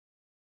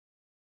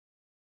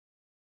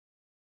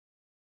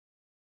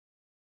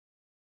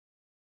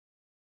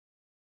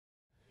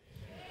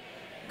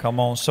Come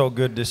on, so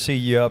good to see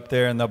you up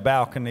there in the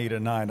balcony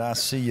tonight. I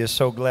see you,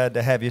 so glad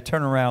to have you.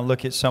 Turn around,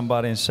 look at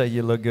somebody and say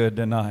you look good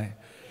tonight.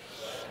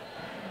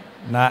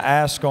 Now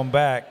ask them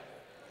back,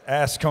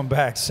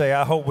 say,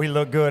 I hope we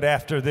look good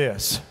after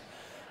this.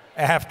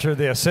 After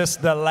this. It's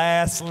the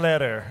last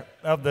letter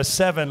of the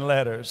 7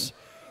 letters.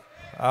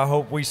 I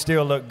hope we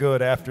still look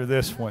good after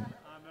this one.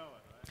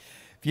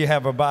 If you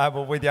have a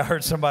Bible with you, I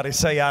heard somebody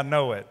say, I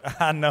know it.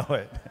 I know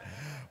it.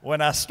 When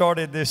I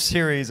started this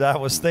series, I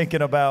was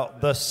thinking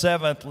about the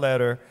 7th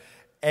letter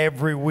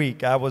every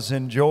week. I was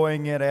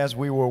enjoying it as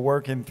we were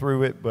working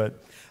through it, but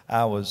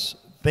I was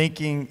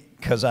thinking,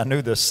 because I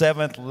knew the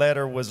 7th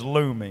letter was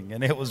looming,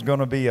 and it was going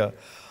to be a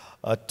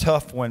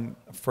tough one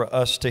for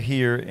us to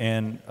hear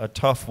and a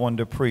tough one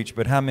to preach.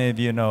 But how many of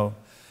you know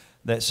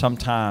that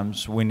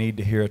sometimes we need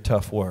to hear a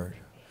tough word,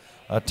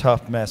 a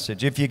tough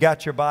message? If you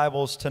got your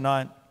Bibles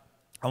tonight,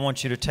 I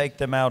want you to take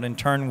them out and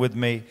turn with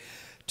me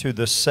to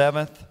the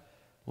 7th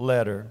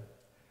letter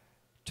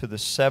to the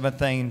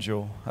 7th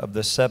angel of the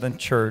 7th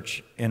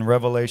church in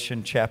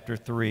Revelation chapter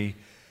 3.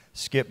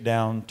 Skip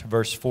down to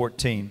verse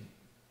 14.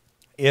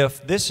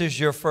 If this is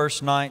your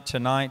first night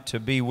tonight to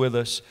be with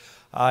us,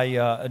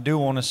 I do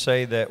want to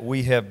say that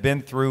we have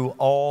been through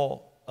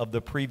all of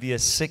the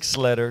previous 6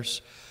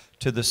 letters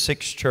to the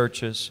 6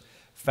 churches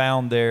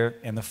found there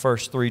in the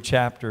first 3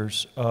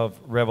 chapters of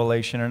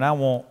Revelation. And I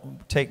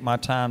won't take my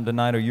time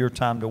tonight or your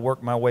time to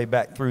work my way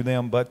back through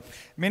them, but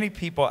many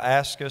people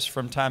ask us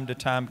from time to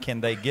time,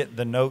 can they get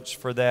the notes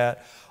for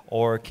that,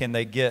 or can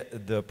they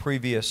get the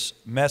previous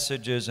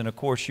messages? And of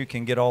course, you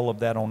can get all of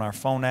that on our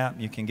phone app.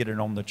 You can get it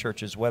on the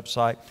church's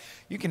website.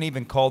 You can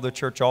even call the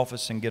church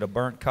office and get a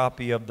burnt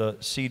copy of the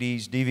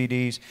CDs,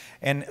 DVDs.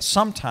 And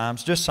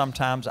sometimes, just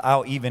sometimes,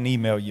 I'll even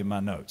email you my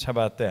notes. How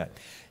about that?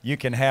 You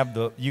can have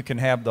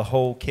the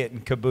whole kit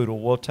and caboodle.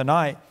 Well,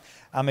 tonight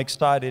I'm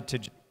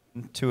excited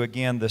to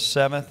again the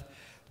 7th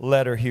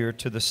letter here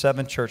to the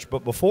 7th church.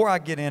 But before I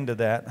get into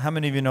that, how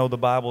many of you know the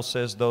Bible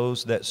says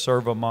those that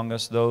serve among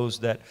us, those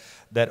that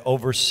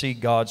oversee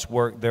God's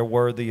work, they're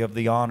worthy of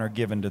the honor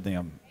given to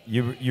them?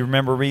 You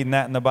remember reading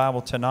that in the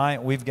Bible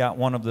tonight? We've got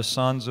one of the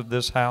sons of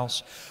this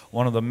house,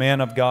 one of the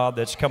men of God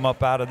that's come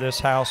up out of this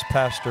house,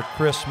 Pastor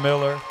Chris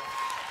Miller,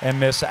 and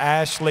Miss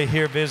Ashley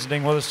here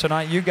visiting with us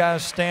tonight. You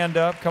guys stand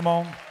up. Come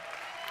on.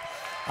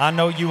 I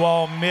know you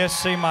all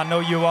miss him. I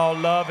know you all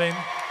love him.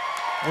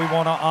 We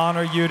want to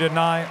honor you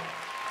tonight.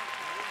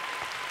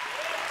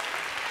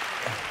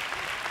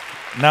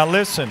 Now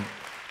listen,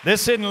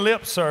 this isn't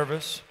lip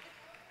service.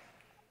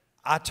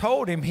 I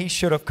told him he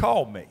should have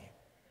called me.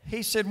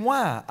 He said,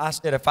 why? I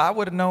said, if I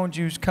would have known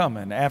you was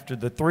coming after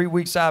the 3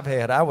 weeks I've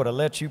had, I would have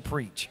let you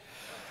preach.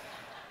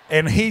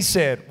 And he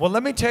said, well,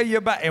 let me tell you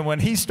about, and when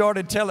he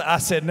started telling, I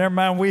said, never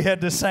mind, we had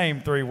the same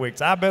 3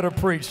 weeks. I better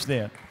preach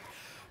then.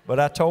 But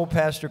I told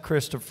Pastor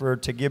Christopher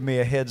to give me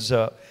a heads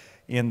up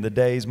in the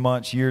days,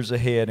 months, years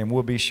ahead, and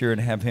we'll be sure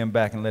to have him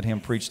back and let him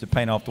preach the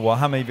paint off the wall.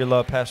 How many of you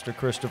love Pastor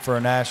Christopher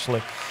and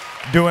Ashley?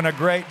 Doing a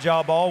great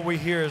job. All we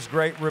hear is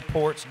great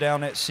reports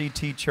down at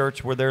CT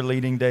Church where they're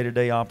leading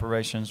day-to-day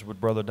operations with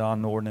Brother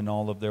Don Norton and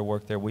all of their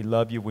work there. We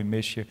love you. We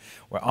miss you.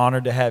 We're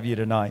honored to have you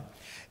tonight.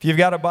 If you've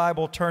got a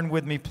Bible, turn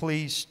with me,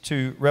 please,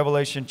 to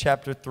Revelation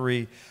chapter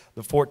 3,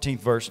 the 14th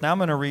verse. Now I'm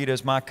going to read,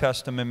 as my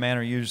custom and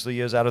manner usually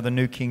is, out of the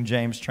New King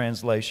James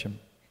translation.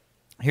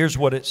 Here's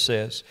what it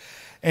says.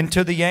 And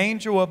to the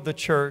angel of the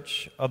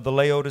church of the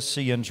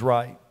Laodiceans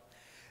write,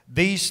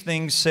 these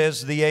things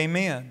says the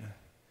Amen,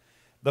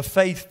 the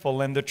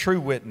faithful and the true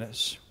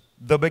witness,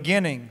 the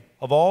beginning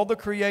of all the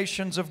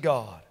creations of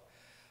God.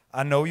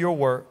 I know your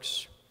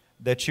works,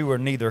 that you are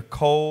neither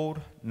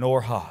cold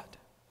nor hot.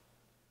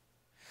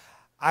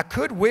 I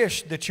could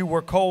wish that you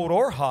were cold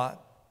or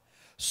hot.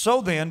 So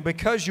then,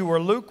 because you are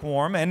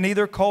lukewarm and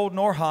neither cold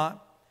nor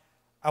hot,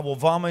 I will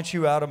vomit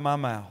you out of my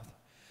mouth.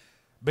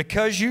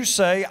 Because you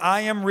say,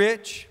 I am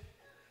rich,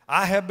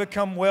 I have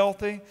become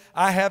wealthy,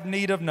 I have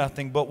need of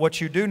nothing. But what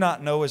you do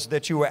not know is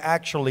that you are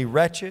actually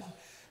wretched,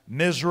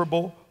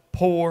 miserable,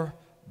 poor,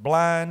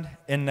 blind,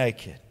 and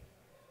naked.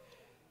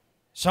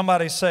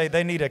 Somebody say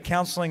they need a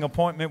counseling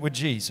appointment with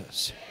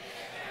Jesus.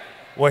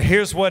 Well,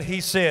 here's what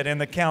he said in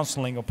the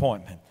counseling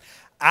appointment.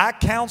 I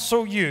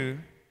counsel you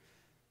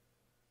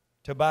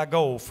to buy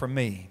gold from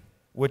me,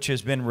 which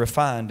has been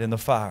refined in the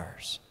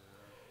fires,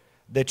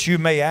 that you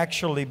may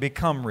actually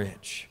become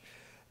rich,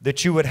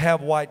 that you would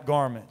have white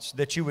garments,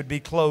 that you would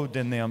be clothed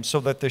in them, so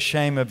that the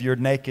shame of your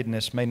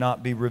nakedness may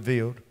not be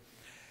revealed,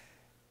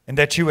 and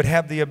that you would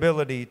have the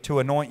ability to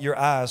anoint your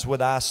eyes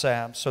with eye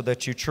salve, so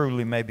that you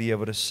truly may be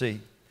able to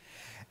see.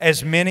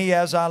 As many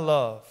as I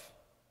love,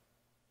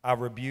 I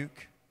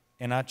rebuke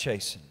and I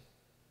chasten.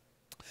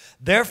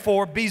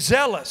 Therefore, be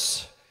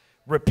zealous,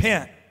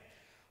 repent.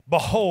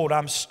 Behold,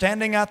 I'm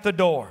standing at the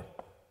door.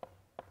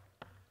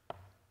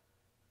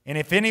 And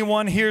if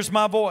anyone hears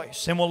my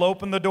voice and will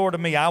open the door to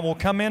me, I will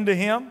come into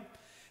him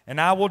and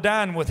I will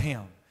dine with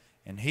him,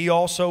 and he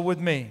also with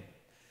me.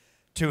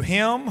 To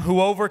him who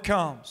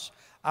overcomes,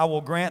 I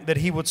will grant that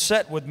he would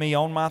sit with me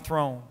on my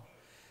throne,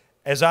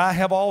 as I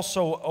have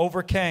also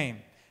overcame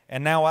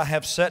and now I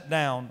have sat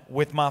down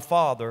with my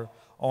Father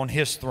on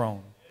His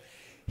throne.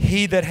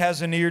 He that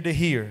has an ear to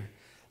hear,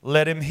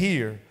 let him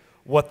hear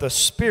what the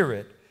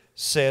Spirit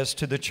says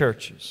to the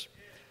churches.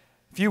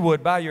 If you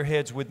would, bow your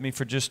heads with me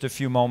for just a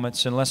few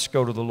moments and let's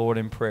go to the Lord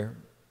in prayer.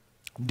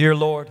 Dear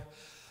Lord,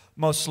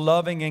 most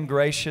loving and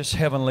gracious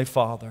Heavenly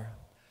Father,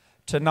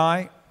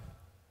 tonight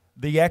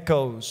the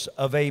echoes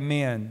of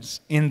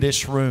amens in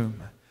this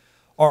room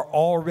are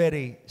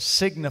already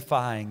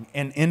signifying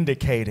and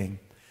indicating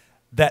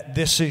that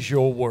this is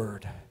your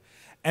word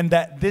and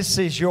that this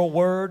is your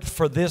word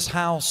for this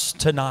house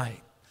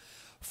tonight.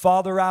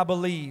 Father, I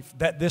believe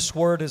that this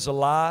word is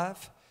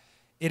alive,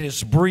 it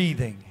is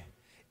breathing,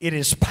 it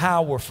is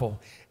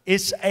powerful,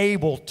 it's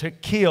able to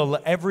kill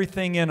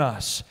everything in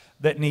us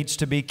that needs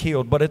to be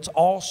killed, but it's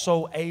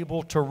also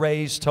able to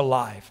raise to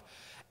life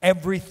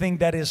everything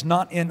that is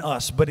not in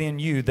us but in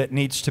you that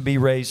needs to be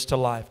raised to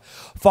life.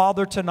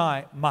 Father,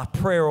 tonight my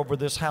prayer over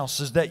this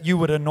house is that you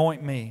would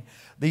anoint me,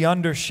 the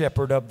under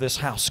shepherd of this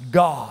house,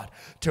 God,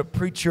 to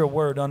preach your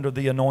word under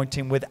the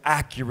anointing with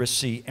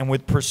accuracy and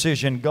with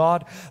precision.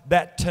 God,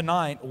 that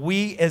tonight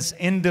we as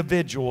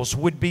individuals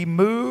would be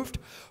moved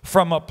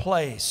from a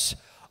place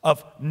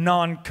of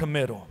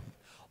non-committal,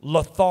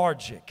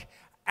 lethargic,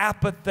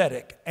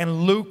 apathetic,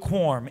 and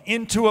lukewarm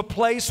into a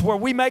place where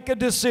we make a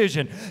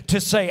decision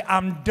to say,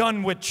 I'm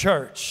done with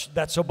church.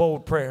 That's a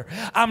bold prayer.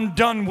 I'm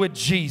done with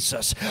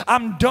Jesus.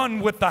 I'm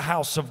done with the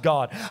house of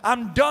God.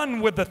 I'm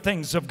done with the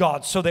things of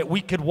God, so that we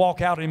could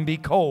walk out and be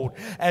cold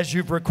as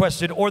you've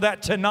requested. Or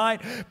that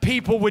tonight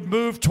people would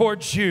move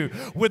towards you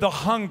with a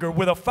hunger,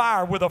 with a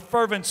fire, with a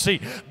fervency.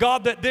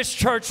 God, that this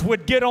church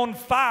would get on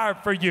fire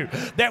for you,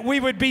 that we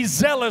would be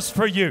zealous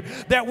for you,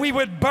 that we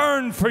would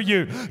burn for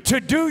you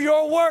to do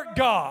your work,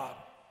 God.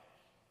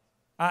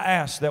 I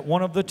ask that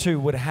one of the two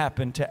would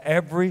happen to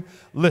every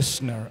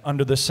listener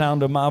under the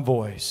sound of my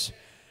voice.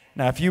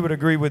 Now, if you would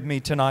agree with me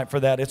tonight for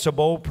that, it's a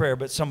bold prayer,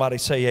 but somebody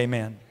say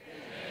amen.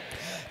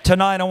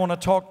 Tonight, I want to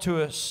talk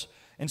to us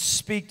and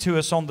speak to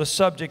us on the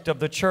subject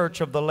of the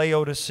church of the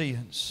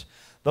Laodiceans.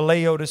 The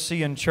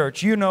Laodicean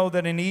church. You know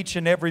that in each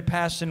and every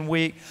passing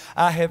week,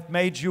 I have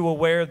made you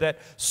aware that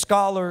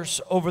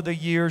scholars over the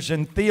years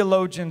and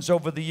theologians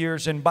over the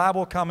years and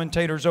Bible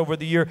commentators over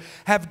the year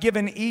have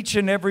given each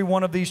and every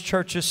one of these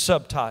churches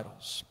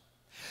subtitles.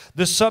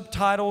 The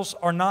subtitles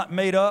are not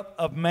made up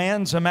of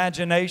man's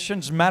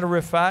imaginations. Matter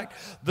of fact,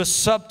 the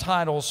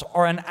subtitles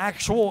are an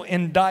actual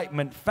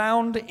indictment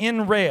found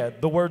in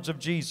red, the words of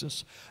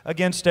Jesus,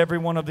 against every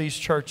one of these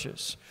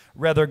churches,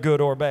 whether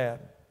good or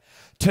bad.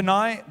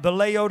 Tonight, the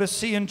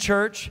Laodicean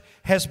church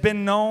has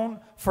been known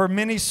for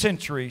many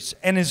centuries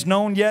and is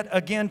known yet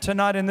again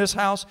tonight in this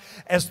house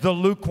as the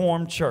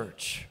lukewarm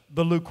church.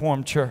 The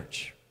lukewarm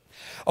church.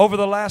 Over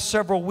the last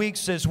several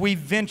weeks, as we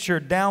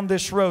ventured down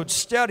this road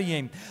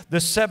studying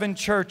the 7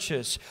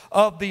 churches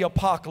of the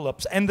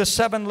apocalypse and the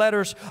 7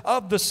 letters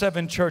of the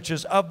 7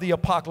 churches of the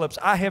apocalypse,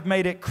 I have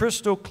made it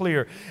crystal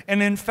clear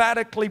and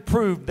emphatically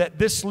proved that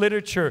this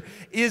literature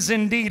is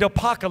indeed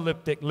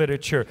apocalyptic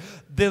literature.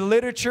 The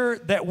literature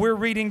that we're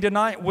reading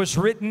tonight was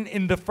written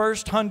in the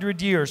first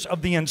 100 years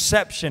of the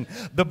inception,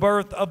 the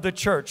birth of the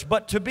church.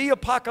 But to be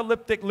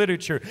apocalyptic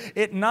literature,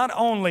 it not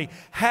only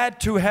had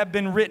to have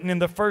been written in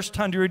the first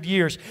 100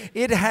 years,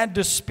 it had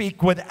to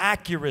speak with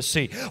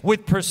accuracy,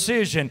 with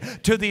precision,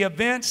 to the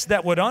events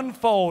that would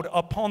unfold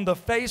upon the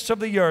face of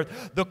the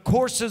earth, the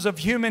courses of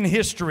human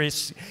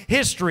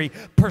history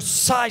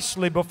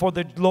precisely before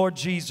the Lord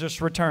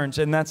Jesus returns.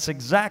 And that's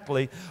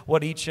exactly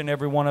what each and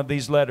every one of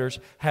these letters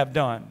have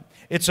done.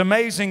 It's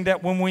amazing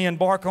that when we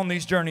embark on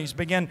these journeys,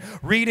 begin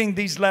reading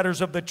these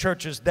letters of the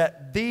churches,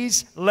 that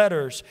these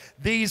letters,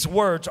 these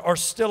words are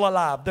still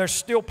alive. They're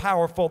still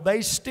powerful.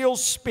 They still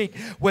speak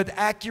with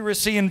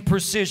accuracy and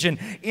precision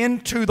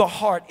into the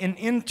heart and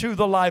into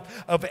the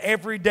life of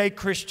everyday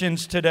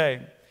Christians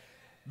today.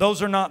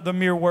 Those are not the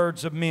mere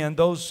words of men.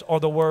 Those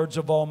are the words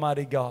of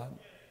Almighty God.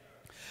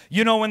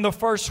 You know, in the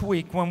first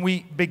week when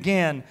we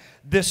began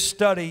this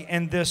study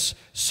and this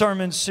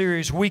sermon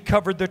series, we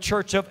covered the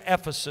church of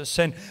Ephesus.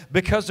 And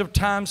because of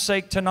time's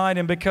sake tonight,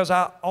 and because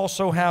I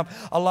also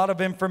have a lot of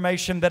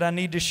information that I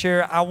need to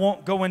share, I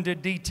won't go into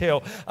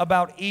detail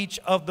about each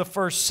of the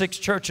first 6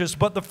 churches.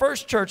 But the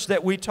first church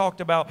that we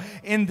talked about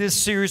in this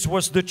series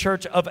was the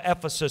church of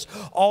Ephesus,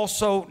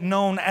 also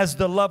known as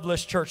the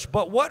loveless church.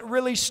 But what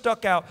really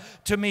stuck out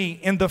to me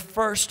in the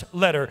first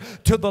letter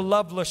to the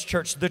loveless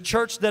church, the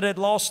church that had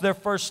lost their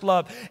first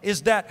love,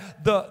 is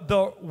that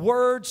the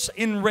words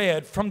in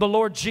red from the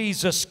Lord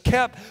Jesus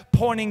kept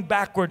pointing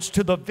backwards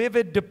to the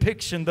vivid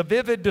depiction, the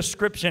vivid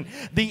description,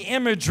 the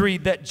imagery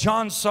that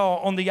John saw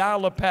on the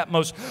Isle of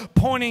Patmos,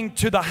 pointing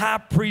to the high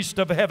priest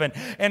of heaven,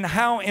 and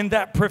how in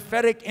that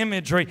prophetic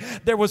imagery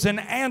there was an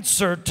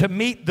answer to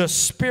meet the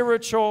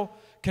spiritual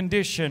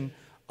condition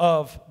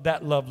of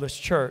that loveless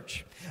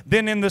church.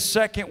 Then in the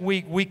second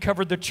week, we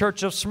covered the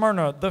church of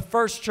Smyrna, the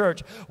first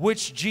church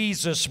which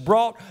Jesus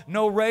brought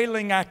no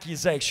railing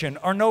accusation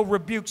or no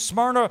rebuke.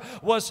 Smyrna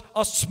was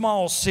a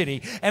small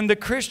city, and the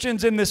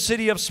Christians in the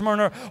city of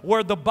Smyrna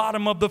were the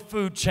bottom of the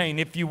food chain,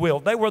 if you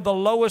will. They were the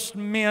lowest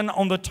men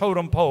on the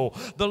totem pole,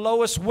 the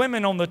lowest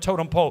women on the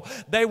totem pole.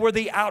 They were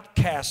the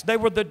outcast. They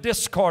were the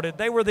discarded.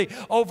 They were the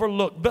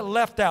overlooked, but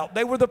left out.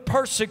 They were the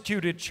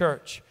persecuted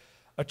church,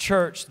 a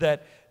church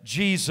that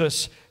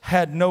Jesus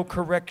had no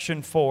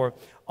correction for,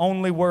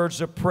 only words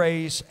of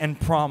praise and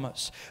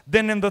promise.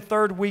 Then in the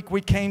third week,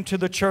 we came to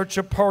the church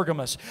of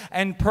Pergamos.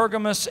 And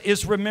Pergamos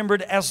is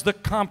remembered as the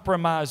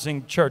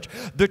compromising church,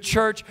 the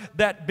church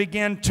that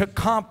began to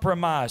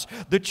compromise,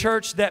 the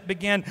church that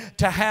began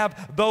to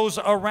have those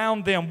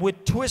around them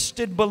with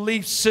twisted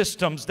belief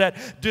systems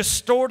that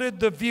distorted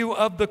the view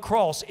of the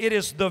cross. It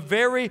is the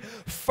very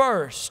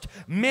first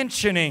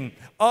mentioning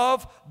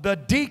of the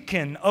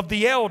deacon, of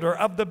the elder,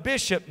 of the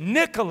bishop,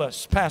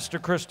 Nicholas, Pastor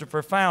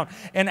Christopher found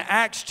in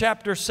Acts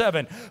chapter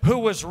 7, who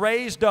was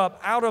raised up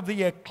out of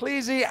the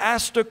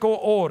ecclesiastical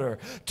order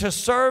to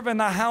serve in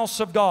the house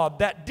of God,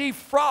 that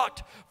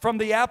defrocked from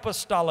the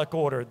apostolic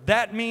order.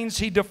 That means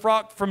he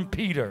defrocked from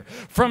Peter,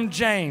 from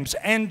James,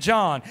 and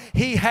John.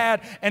 He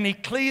had an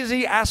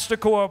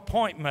ecclesiastical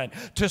appointment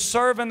to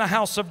serve in the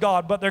house of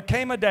God. But there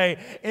came a day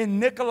in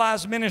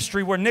Nikolai's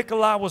ministry where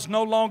Nikolai was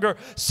no longer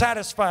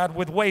satisfied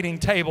with waiting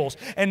tables.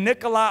 And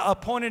Nikolai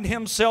appointed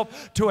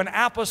himself to an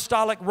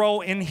apostolic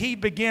role, and he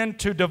began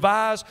to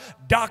devise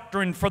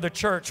doctrine for the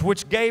church,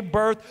 which gave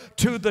birth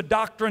to the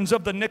doctrines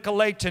of the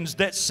Nicolaitans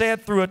that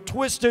said, through a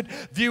twisted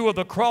view of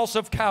the cross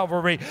of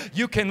Calvary,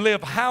 you can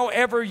live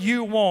however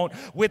you want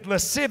with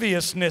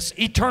lasciviousness,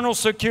 eternal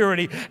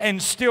security,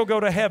 and still go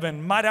to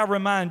heaven. Might I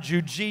remind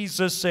you,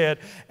 Jesus said,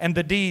 and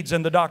the deeds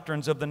and the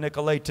doctrines of the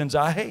Nicolaitans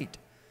I hate.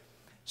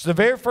 It's the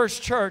very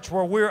first church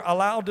where we're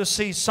allowed to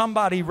see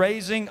somebody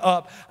raising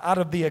up out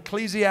of the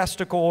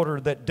ecclesiastical order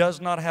that does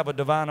not have a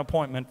divine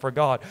appointment for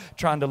God,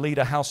 trying to lead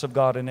a house of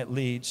God, and it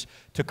leads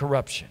to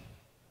corruption.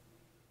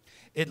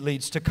 It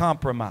leads to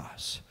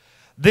compromise.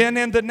 Then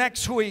in the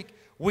next week,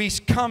 we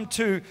come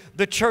to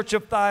the church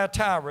of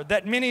Thyatira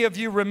that many of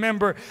you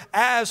remember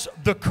as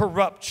the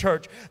corrupt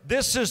church.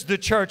 This is the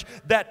church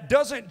that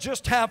doesn't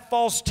just have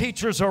false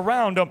teachers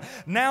around them.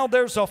 Now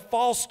there's a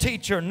false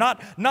teacher,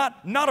 not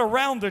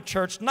around the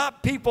church,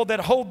 not people that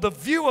hold the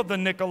view of the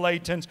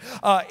Nicolaitans.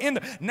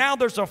 Now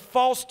there's a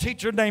false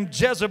teacher named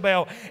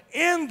Jezebel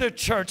in the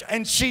church,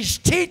 and she's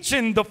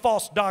teaching the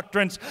false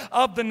doctrines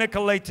of the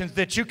Nicolaitans,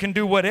 that you can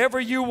do whatever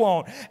you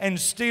want and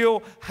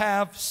still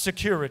have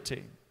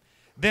security.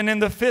 Then in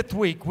the fifth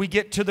week, we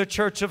get to the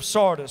church of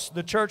Sardis,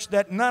 the church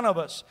that none of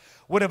us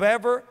would have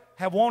ever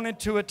have wanted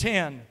to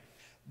attend,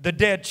 the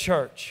dead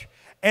church.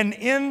 And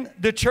in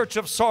the church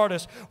of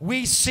Sardis,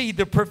 we see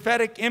the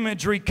prophetic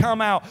imagery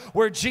come out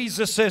where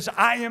Jesus says,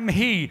 I am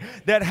He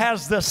that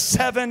has the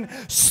 7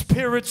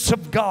 spirits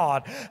of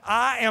God.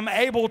 I am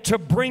able to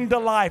bring to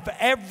life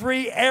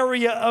every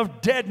area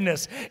of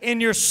deadness in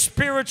your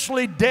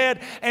spiritually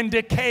dead and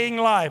decaying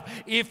life,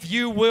 if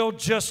you will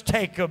just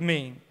take of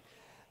me.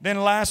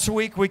 Then last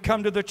week, we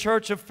come to the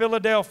church of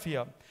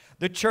Philadelphia,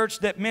 the church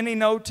that many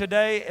know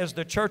today as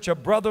the church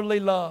of brotherly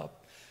love.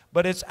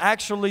 But it's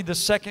actually the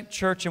second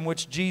church in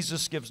which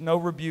Jesus gives no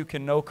rebuke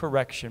and no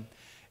correction.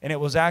 And it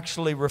was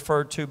actually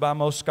referred to by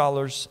most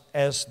scholars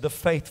as the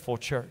faithful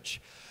church.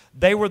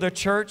 They were the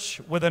church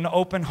with an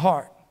open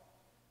heart,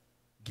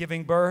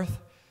 giving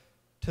birth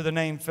to the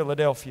name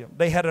Philadelphia.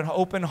 They had an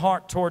open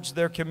heart towards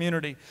their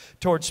community,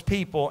 towards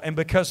people, and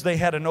because they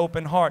had an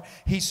open heart,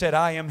 He said,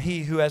 I am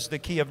He who has the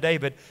key of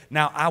David.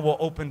 Now I will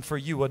open for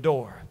you a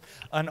door.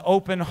 An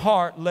open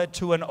heart led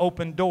to an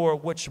open door,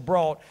 which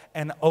brought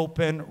an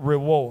open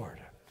reward.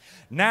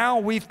 Now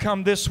we've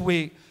come this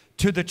week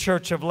to the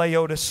church of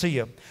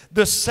Laodicea,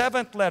 the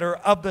 7th letter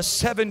of the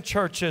 7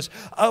 churches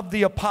of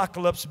the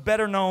apocalypse,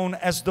 better known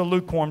as the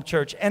lukewarm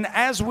church. And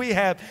as we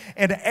have,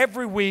 and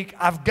every week,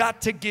 I've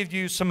got to give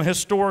you some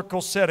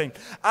historical setting.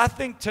 I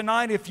think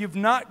tonight, if you've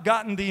not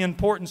gotten the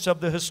importance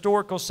of the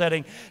historical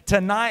setting,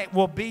 tonight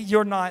will be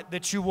your night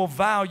that you will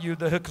value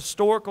the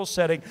historical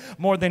setting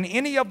more than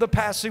any of the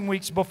passing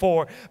weeks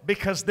before,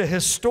 because the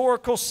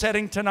historical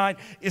setting tonight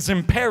is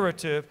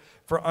imperative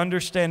for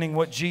understanding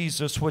what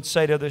Jesus would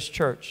say to this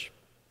church.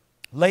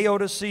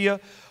 Laodicea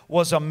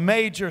was a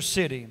major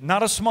city,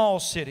 not a small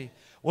city,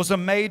 was a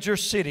major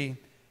city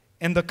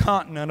in the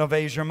continent of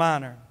Asia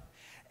Minor.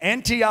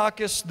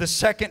 Antiochus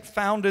II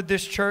founded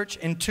this church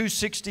in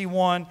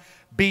 261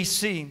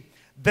 BC.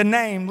 The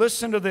name,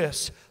 listen to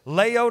this,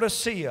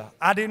 Laodicea.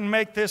 I didn't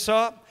make this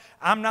up.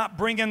 I'm not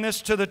bringing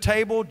this to the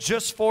table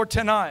just for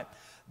tonight.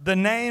 The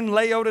name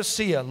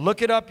Laodicea,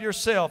 look it up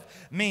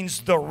yourself,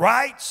 means the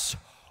rights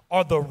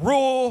or the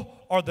rule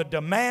or the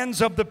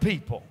demands of the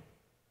people.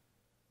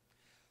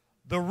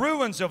 The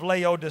ruins of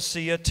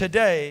Laodicea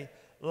today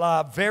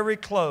lie very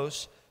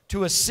close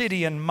to a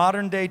city in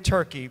modern-day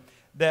Turkey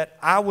that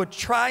I would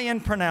try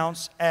and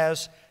pronounce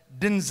as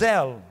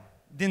Denzel.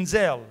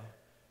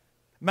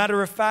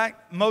 Matter of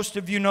fact, most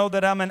of you know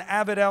that I'm an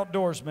avid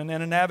outdoorsman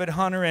and an avid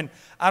hunter, and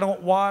I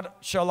don't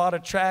watch a lot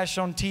of trash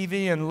on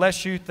TV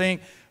unless you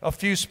think a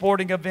few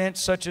sporting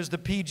events such as the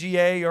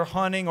PGA or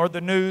hunting or the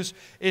news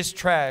is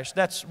trash.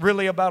 That's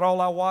really about all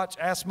I watch.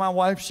 Ask my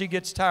wife, she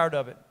gets tired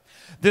of it.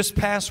 This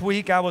past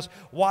week, I was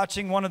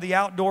watching one of the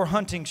outdoor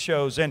hunting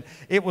shows, and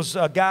it was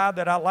a guy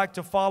that I like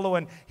to follow,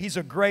 and he's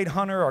a great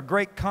hunter, a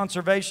great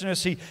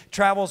conservationist. He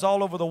travels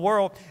all over the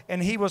world,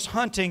 and he was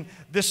hunting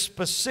this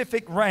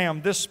specific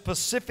ram, this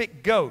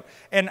specific goat.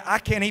 And I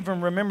can't even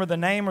remember the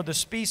name or the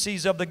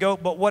species of the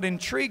goat, but what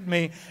intrigued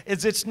me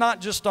is it's not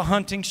just a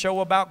hunting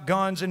show about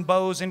guns and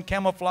bows and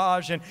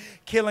camouflage and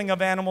killing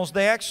of animals.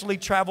 They actually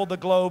travel the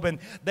globe, and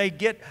they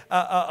get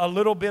a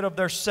little bit of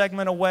their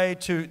segment away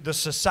to the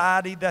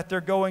society that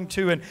they're going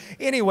to. And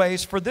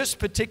anyways, for this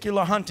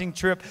particular hunting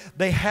trip,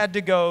 they had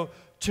to go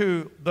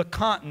to the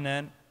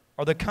continent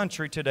or the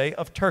country today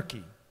of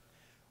Turkey,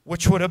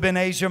 which would have been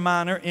Asia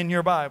Minor in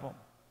your Bible.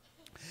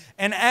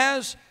 And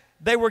as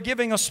they were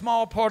giving a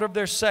small part of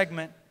their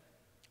segment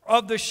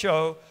of the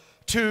show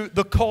to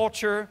the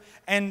culture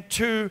and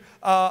to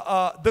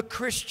the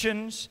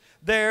Christians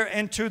there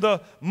and to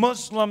the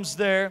Muslims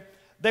there,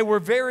 they were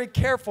very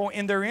careful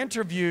in their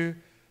interview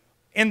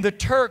in the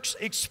Turks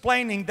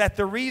explaining that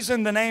the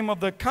reason the name of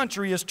the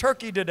country is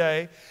Turkey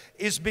today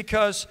is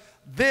because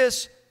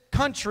this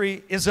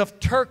country is of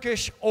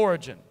Turkish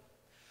origin,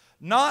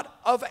 not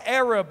of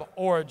Arab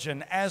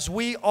origin, as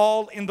we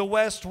all in the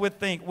West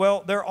would think.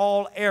 Well, they're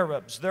all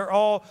Arabs. They're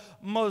all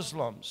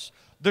Muslims.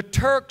 The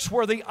Turks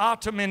were the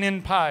Ottoman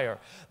Empire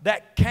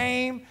that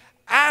came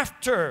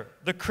after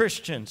the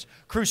Christians,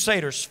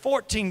 Crusaders,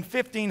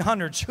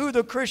 1500s, who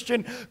the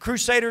Christian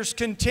Crusaders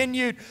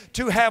continued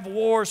to have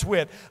wars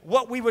with,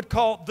 what we would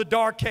call the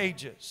Dark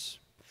Ages.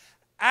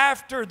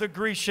 After the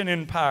Grecian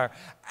Empire,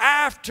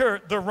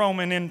 after the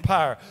Roman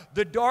Empire,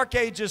 the Dark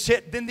Ages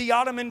hit, then the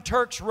Ottoman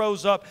Turks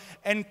rose up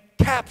and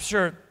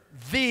captured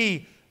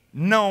the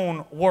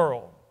known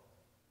world,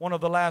 one of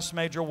the last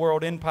major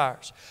world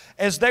empires.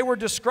 As they were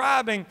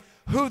describing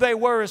who they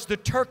were as the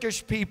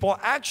Turkish people,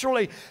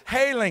 actually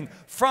hailing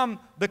from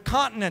the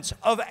continents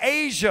of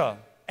Asia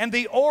and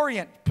the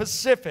Orient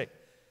Pacific,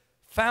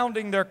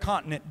 founding their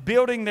continent,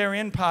 building their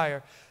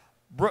empire.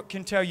 Brooke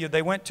can tell you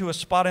they went to a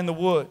spot in the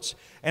woods,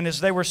 and as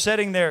they were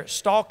sitting there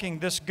stalking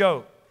this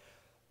goat,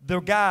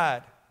 the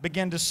guide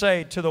began to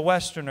say to the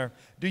Westerner,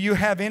 "Do you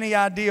have any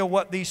idea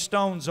what these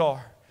stones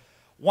are?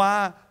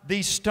 Why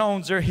these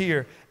stones are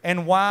here,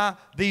 and why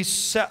these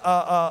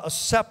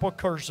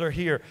sepulchres are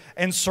here,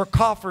 and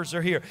sarcophags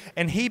are here?"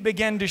 And he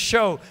began to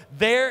show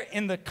there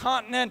in the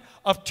continent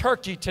of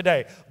Turkey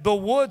today, the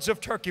woods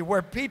of Turkey,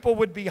 where people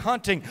would be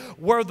hunting,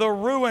 were the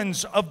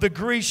ruins of the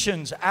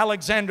Grecians,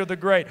 Alexander the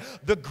Great,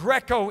 the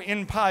Greco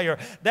Empire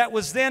that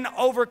was then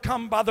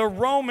overcome by the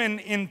Roman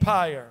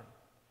Empire.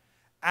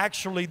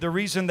 Actually, the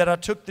reason that I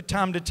took the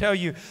time to tell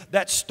you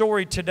that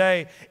story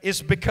today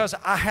is because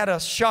I had a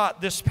shot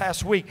this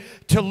past week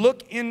to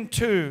look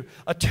into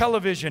a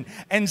television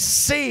and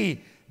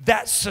see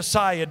that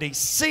society,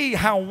 see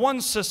how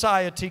one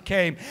society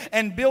came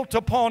and built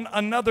upon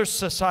another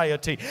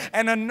society,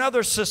 and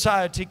another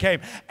society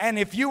came. And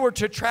if you were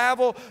to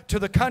travel to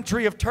the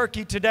country of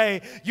Turkey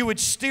today, you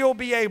would still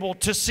be able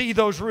to see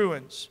those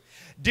ruins.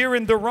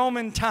 During the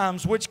Roman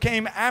times, which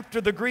came after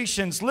the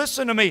Grecians,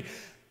 listen to me,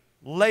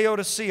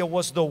 Laodicea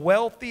was the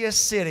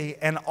wealthiest city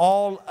in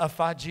all of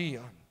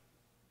Asia.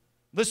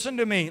 Listen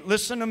to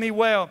me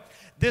well.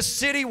 This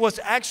city was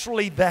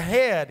actually the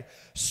head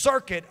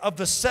circuit of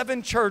the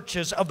 7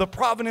 churches of the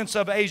province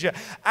of Asia.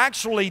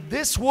 Actually,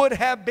 this would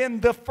have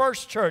been the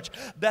first church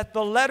that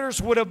the letters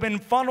would have been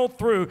funneled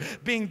through,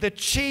 being the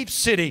chief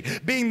city,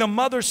 being the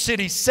mother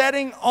city,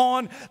 setting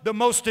on the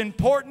most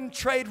important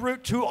trade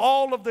route to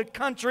all of the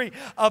country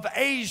of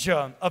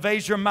Asia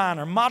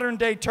Minor, modern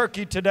day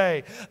Turkey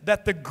today,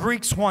 that the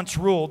Greeks once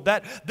ruled,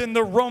 that then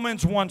the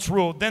Romans once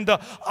ruled, then the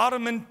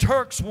Ottoman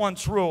Turks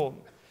once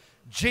ruled.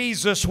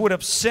 Jesus would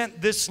have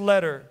sent this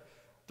letter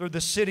through the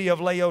city of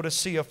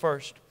Laodicea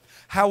first.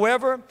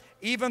 However,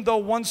 even though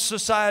one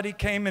society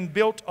came and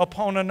built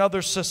upon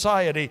another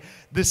society,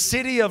 the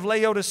city of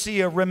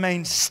Laodicea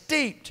remained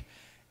steeped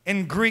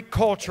in Greek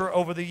culture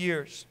over the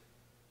years.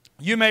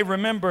 You may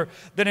remember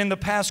that in the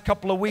past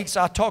couple of weeks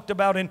I talked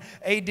about in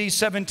AD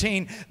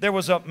 17 there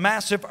was a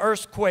massive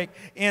earthquake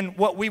in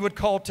what we would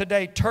call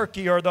today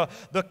Turkey, or the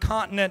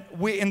continent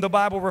we in the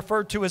Bible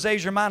referred to as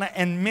Asia Minor,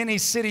 and many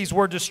cities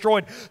were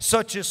destroyed,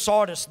 such as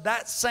Sardis.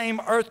 That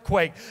same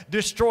earthquake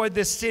destroyed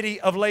the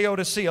city of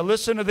Laodicea.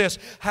 Listen to this.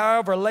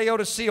 However,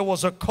 Laodicea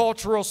was a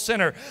cultural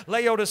center.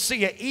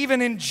 Laodicea,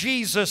 even in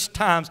Jesus'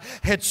 times,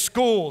 had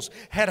schools,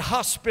 had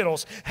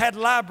hospitals, had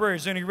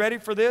libraries, and are you ready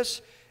for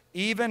this?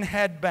 Even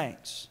had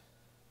banks.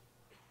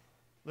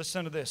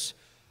 Listen to this.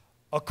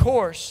 Of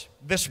course,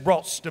 this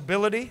brought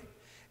stability,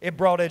 it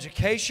brought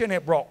education,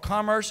 it brought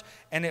commerce,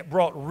 and it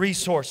brought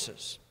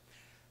resources.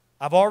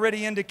 I've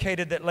already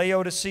indicated that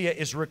Laodicea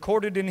is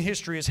recorded in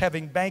history as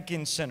having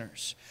banking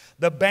centers.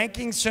 The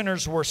banking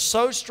centers were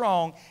so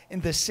strong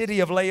in the city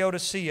of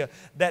Laodicea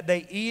that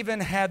they even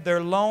had their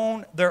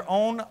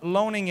own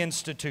loaning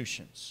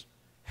institutions.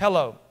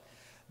 Hello.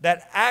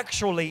 That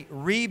actually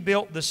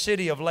rebuilt the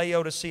city of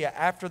Laodicea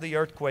after the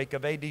earthquake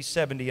of AD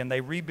 70, and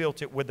they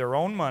rebuilt it with their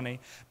own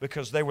money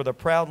because they were the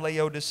proud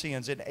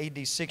Laodiceans in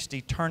AD 60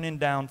 turning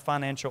down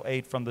financial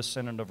aid from the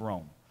Senate of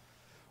Rome.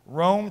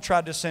 Rome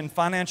tried to send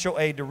financial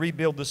aid to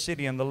rebuild the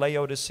city, and the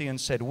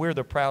Laodiceans said, we're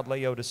the proud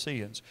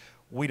Laodiceans.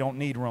 We don't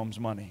need Rome's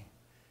money.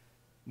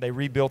 They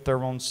rebuilt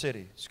their own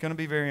city. It's going to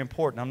be very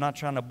important. I'm not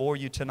trying to bore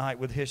you tonight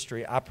with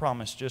history. I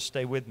promise, just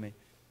stay with me.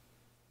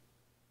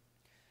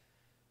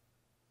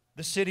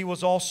 The city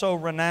was also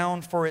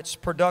renowned for its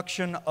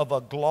production of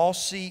a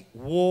glossy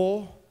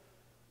wool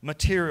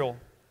material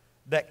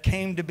that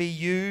came to be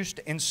used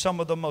in some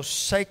of the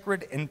most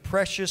sacred and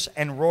precious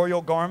and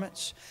royal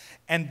garments.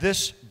 And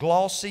this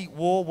glossy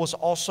wool was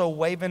also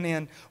woven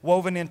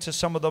into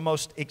some of the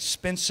most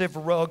expensive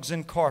rugs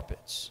and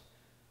carpets.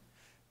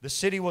 The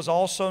city was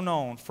also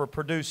known for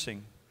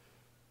producing,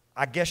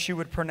 I guess you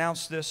would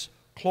pronounce this,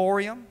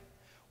 chlorium,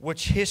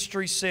 which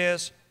history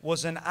says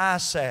was an eye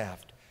salve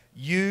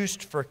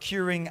used for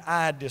curing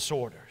eye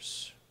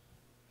disorders.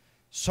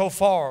 So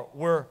far,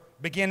 we're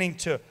beginning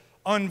to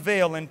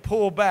unveil and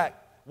pull back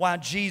why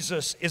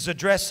Jesus is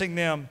addressing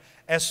them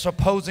as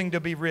supposing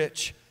to be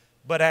rich,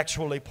 but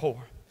actually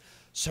poor.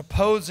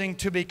 Supposing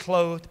to be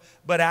clothed,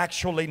 but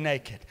actually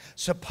naked.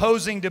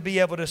 Supposing to be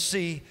able to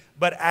see,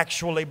 but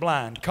actually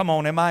blind. Come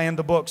on, am I in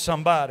the book,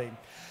 somebody?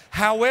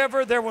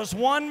 However, there was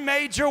one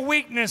major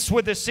weakness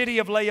with the city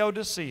of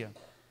Laodicea.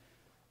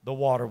 The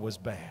water was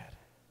bad.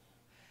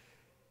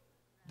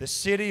 The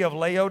city of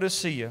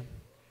Laodicea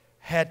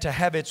had to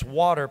have its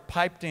water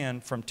piped in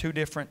from two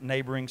different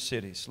neighboring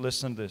cities.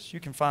 Listen to this.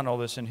 You can find all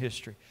this in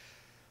history.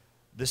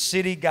 The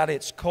city got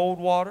its cold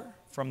water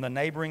from the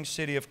neighboring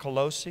city of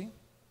Colossae,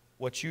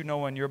 what you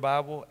know in your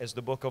Bible as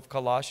the book of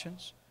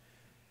Colossians.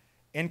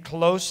 In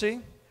Colossae,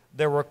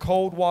 there were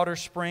cold water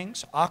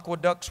springs.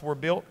 Aqueducts were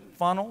built,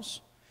 funnels,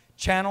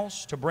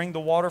 channels to bring the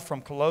water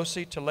from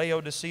Colossae to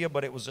Laodicea,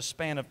 but it was a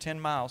span of 10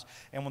 miles.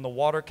 And when the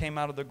water came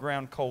out of the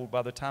ground cold,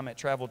 by the time it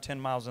traveled 10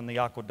 miles in the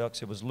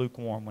aqueducts, it was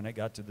lukewarm when it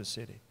got to the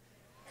city.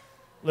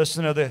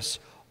 Listen to this.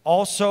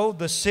 Also,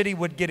 the city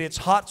would get its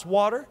hot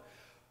water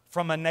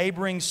from a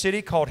neighboring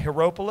city called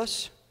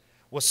Hierapolis.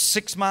 Was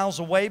 6 miles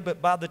away,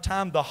 but by the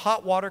time the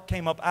hot water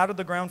came up out of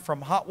the ground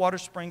from hot water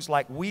springs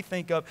like we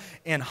think of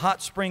in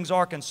Hot Springs,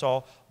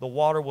 Arkansas, the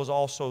water was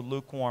also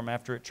lukewarm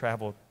after it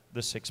traveled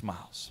the 6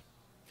 miles.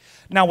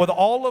 Now, with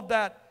all of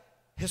that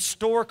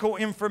historical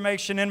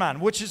information in mind,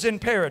 which is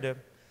imperative,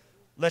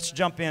 let's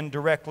jump in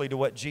directly to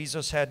what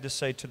Jesus had to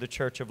say to the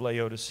church of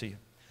Laodicea.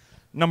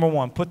 Number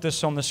one, put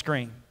this on the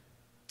screen.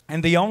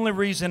 And the only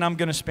reason I'm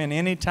going to spend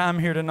any time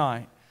here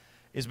tonight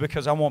is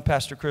because I want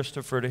Pastor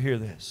Christopher to hear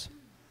this.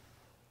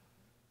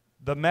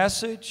 The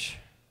message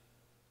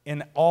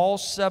in all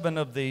 7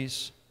 of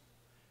these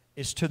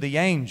is to the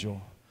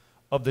angel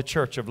of the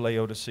church of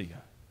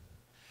Laodicea.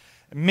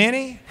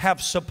 Many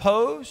have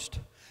supposed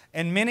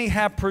and many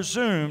have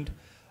presumed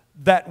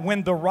that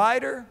when the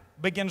writer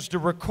begins to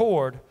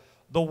record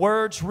the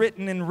words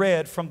written and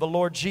read from the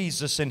Lord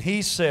Jesus, and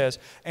he says,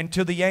 and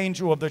to the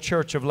angel of the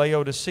church of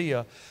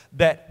Laodicea,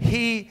 that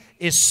he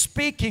is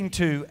speaking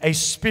to a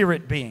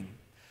spirit being.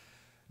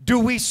 Do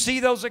we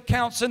see those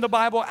accounts in the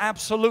Bible?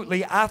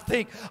 Absolutely. I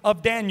think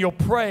of Daniel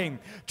praying,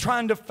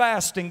 trying to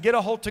fast and get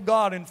a hold to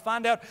God and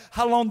find out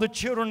how long the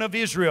children of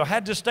Israel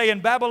had to stay in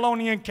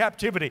Babylonian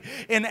captivity,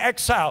 in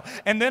exile.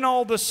 And then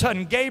all of a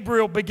sudden,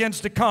 Gabriel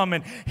begins to come,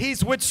 and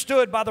he's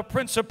withstood by the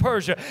prince of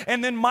Persia.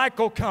 And then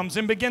Michael comes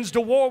and begins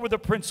to war with the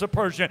prince of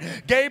Persia.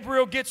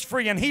 Gabriel gets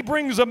free, and he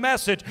brings a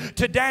message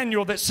to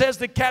Daniel that says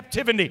the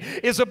captivity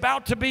is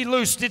about to be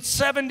loosed. It's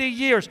 70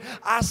 years.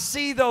 I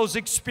see those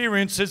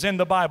experiences in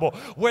the Bible,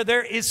 where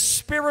there is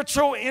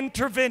spiritual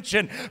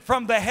intervention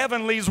from the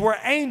heavenlies, where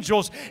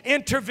angels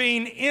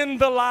intervene in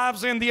the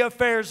lives and the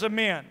affairs of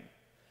men.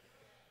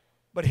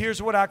 But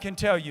here's what I can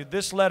tell you.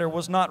 This letter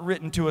was not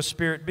written to a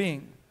spirit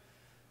being.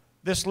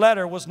 This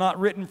letter was not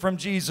written from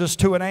Jesus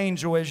to an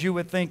angel, as you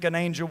would think an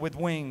angel with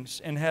wings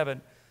in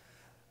heaven.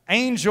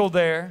 Angel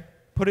there,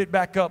 put it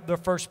back up, the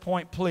first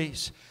point,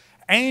 please.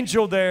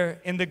 Angel there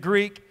in the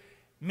Greek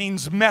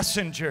means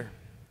messenger.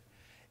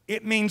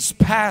 It means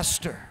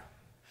pastor.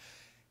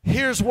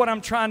 Here's what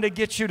I'm trying to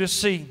get you to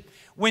see.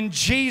 When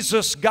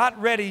Jesus got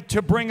ready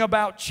to bring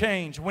about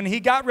change, when he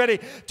got ready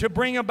to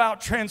bring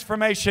about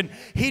transformation,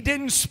 he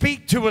didn't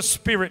speak to a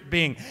spirit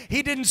being.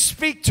 He didn't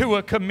speak to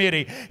a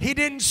committee. He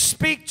didn't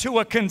speak to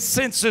a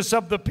consensus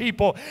of the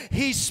people.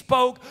 He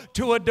spoke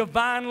to a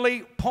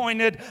divinely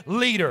appointed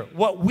leader,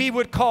 what we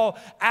would call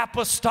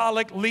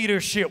apostolic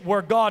leadership,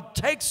 where God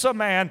takes a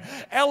man,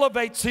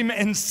 elevates him,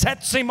 and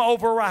sets him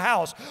over a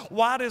house.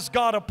 Why does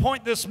God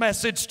appoint this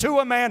message to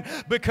a man?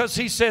 Because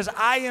he says,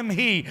 I am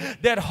he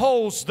that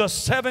holds the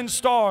 7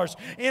 stars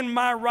in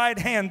my right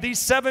hand. These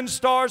 7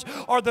 stars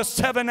are the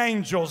 7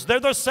 angels. They're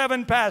the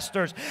 7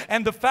 pastors.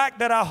 And the fact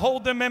that I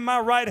hold them in my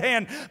right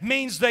hand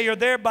means they are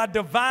there by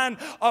divine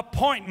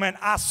appointment.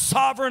 I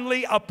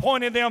sovereignly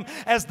appointed them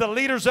as the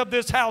leaders of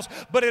this house,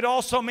 but it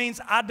also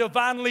means I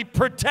divinely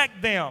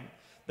protect them.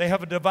 They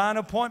have a divine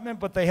appointment,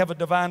 but they have a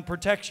divine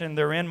protection.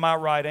 They're in my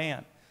right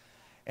hand.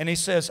 And he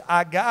says,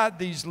 I guide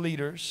these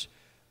leaders,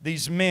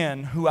 these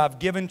men who I've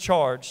given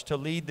charge to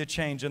lead the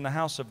change in the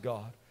house of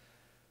God.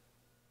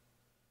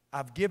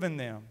 I've given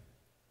them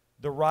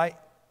the right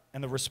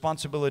and the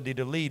responsibility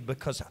to lead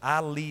because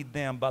I lead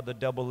them by the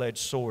double-edged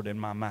sword in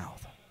my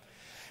mouth.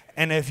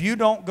 And if you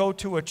don't go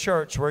to a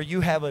church where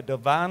you have a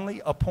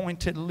divinely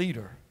appointed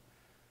leader,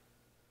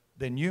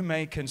 then you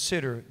may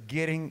consider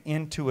getting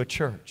into a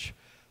church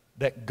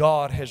that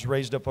God has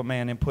raised up a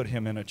man and put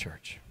him in a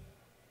church.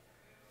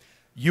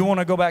 You want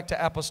to go back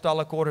to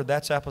apostolic order?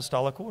 That's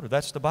apostolic order.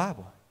 That's the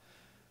Bible.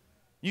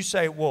 You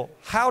say, well,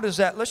 how does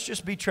that? Let's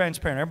just be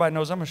transparent. Everybody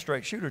knows I'm a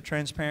straight shooter,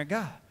 transparent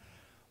guy.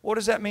 What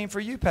does that mean for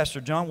you, Pastor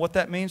John? What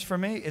that means for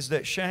me is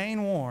that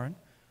Shane Warren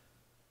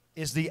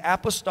is the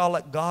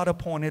apostolic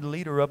God-appointed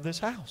leader of this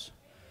house.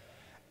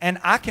 And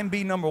I can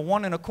be number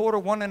 1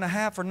 1/4, 1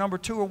 1/2, or number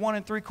 2 or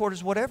 1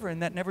 3/4, whatever.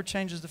 And that never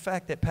changes the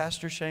fact that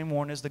Pastor Shane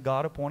Warren is the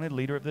God-appointed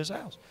leader of this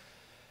house.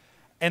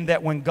 And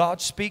that when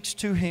God speaks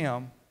to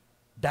him,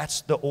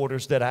 that's the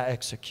orders that I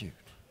execute.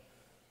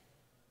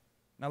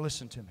 Now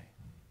listen to me.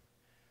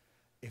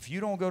 If you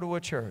don't go to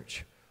a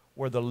church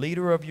where the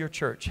leader of your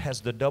church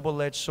has the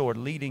double-edged sword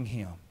leading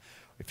him,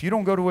 if you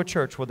don't go to a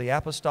church where the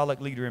apostolic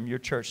leader in your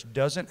church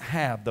doesn't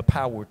have the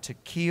power to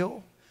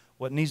kill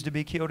what needs to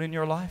be killed in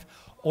your life,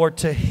 or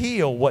to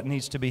heal what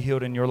needs to be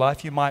healed in your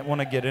life, you might want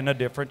to get in a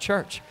different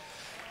church.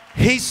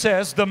 He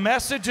says the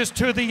message is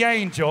to the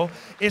angel,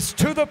 it's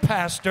to the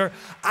pastor.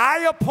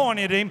 I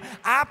appointed him,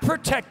 I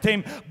protect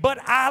him, but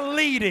I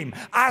lead him.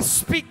 I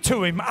speak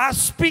to him, I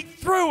speak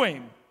through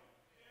him.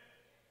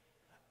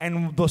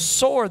 And the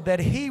sword that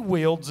he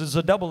wields is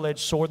a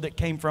double-edged sword that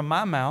came from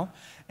my mouth,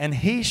 and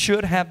he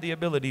should have the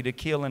ability to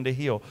kill and to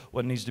heal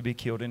what needs to be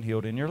killed and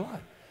healed in your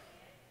life.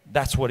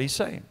 That's what he's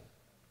saying.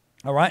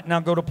 All right, now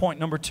go to point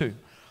number 2.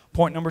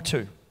 Point number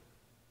 2.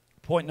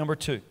 Point number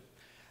 2.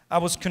 I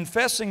was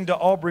confessing to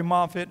Aubrey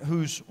Moffitt,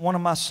 who's one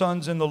of my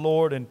sons in the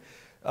Lord and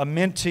a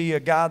mentee, a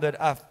guy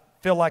that I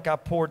feel like I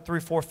poured 3,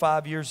 4,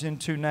 5 years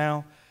into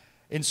now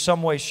in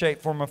some way,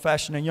 shape, form, or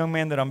fashion. A young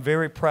man that I'm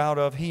very proud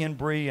of, he and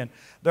Bree and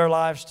their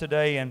lives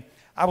today. And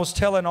I was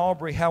telling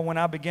Aubrey how when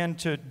I began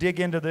to dig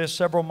into this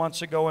several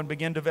months ago and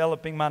begin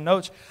developing my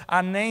notes,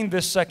 I named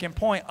this second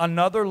point,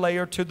 another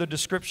layer to the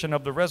description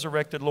of the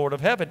resurrected Lord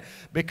of heaven.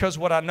 Because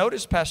what I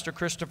noticed, Pastor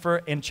Christopher,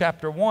 in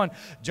chapter 1,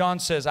 John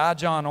says, I,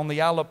 John, on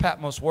the Isle of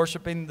Patmos,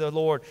 worshiping the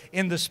Lord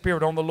in the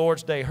Spirit on the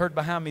Lord's day, heard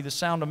behind me the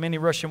sound of many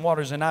rushing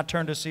waters, and I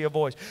turned to see a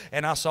voice,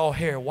 and I saw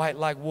hair white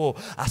like wool.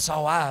 I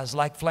saw eyes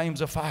like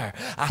flames of fire.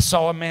 I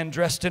saw a man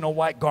dressed in a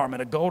white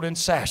garment, a golden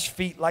sash,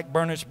 feet like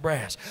burnished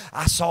brass.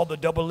 I saw the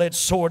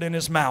double-edged sword in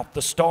his mouth,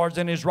 the stars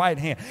in his right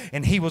hand,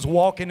 and he was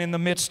walking in the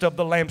midst of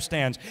the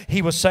lampstands. He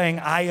was saying,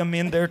 I am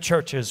in their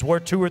churches where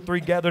 2 or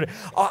 3 gathered.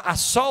 I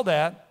saw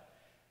that,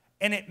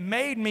 and it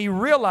made me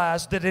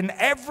realize that in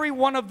every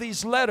one of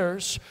these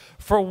letters,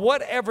 for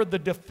whatever the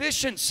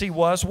deficiency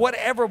was,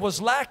 whatever was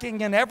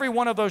lacking in every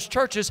one of those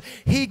churches,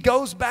 he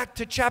goes back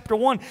to chapter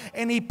 1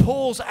 and he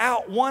pulls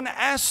out one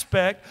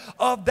aspect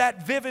of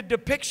that vivid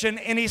depiction,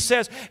 and he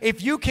says,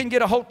 if you can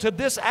get a hold to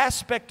this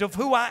aspect of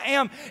who I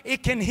am,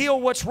 it can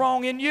heal what's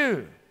wrong in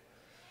you.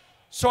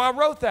 So I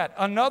wrote that,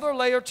 another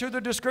layer to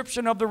the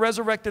description of the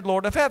resurrected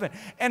Lord of heaven.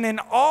 And in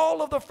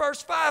all of the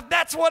first 5,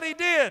 that's what he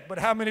did. But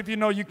how many of you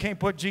know you can't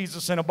put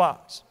Jesus in a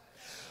box?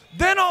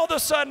 Then all of a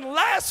sudden,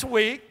 last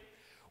week,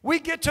 we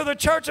get to the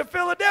Church of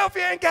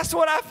Philadelphia, and guess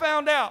what I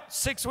found out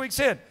 6 weeks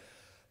in?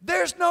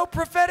 There's no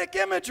prophetic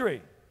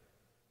imagery.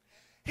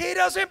 He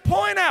doesn't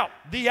point out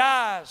the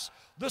eyes,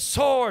 the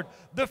sword,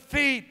 the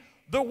feet,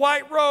 the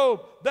white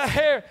robe, the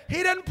hair.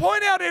 He doesn't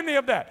point out any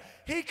of that.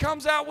 He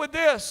comes out with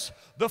this,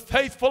 the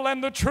faithful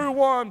and the true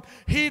one,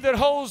 he that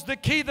holds the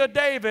key to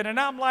David. And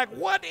I'm like,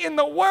 what in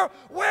the world?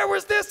 Where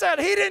was this at?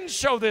 He didn't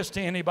show this to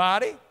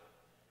anybody.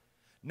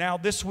 Now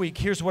this week,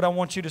 here's what I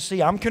want you to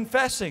see. I'm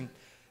confessing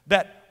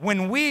that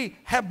when we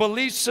have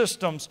belief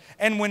systems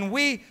and when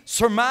we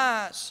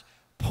surmise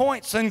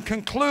points and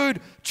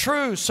conclude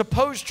truths,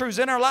 supposed truths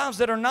in our lives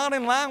that are not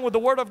in line with the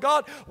Word of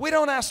God, we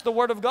don't ask the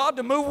Word of God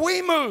to move,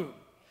 we move.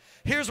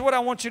 Here's what I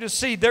want you to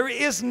see. There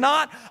is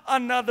not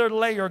another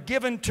layer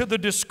given to the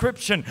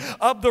description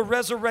of the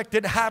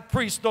resurrected high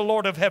priest, the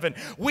Lord of heaven.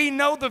 We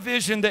know the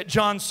vision that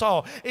John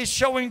saw is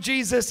showing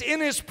Jesus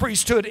in his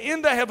priesthood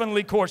in the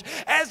heavenly courts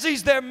as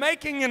he's there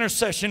making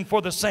intercession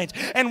for the saints.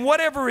 And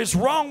whatever is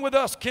wrong with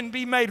us can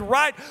be made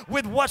right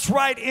with what's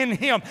right in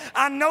him.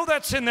 I know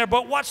that's in there,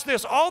 but watch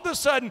this. All of a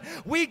sudden,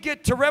 we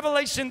get to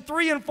Revelation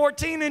 3 and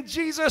 14, and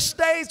Jesus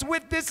stays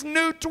with this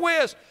new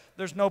twist.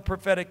 There's no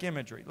prophetic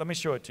imagery. Let me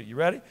show it to you.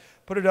 Ready?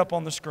 Put it up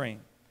on the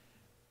screen.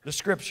 The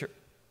scripture.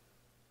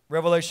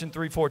 Revelation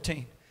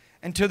 3:14.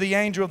 And to the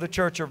angel of the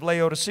church of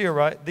Laodicea,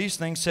 right, these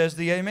things says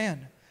the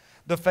Amen.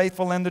 The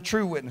faithful and the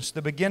true witness,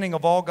 the beginning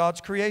of all God's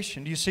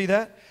creation. Do you see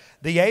that?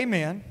 The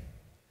Amen,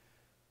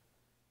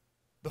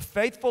 the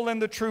faithful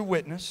and the true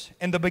witness,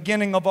 and the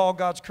beginning of all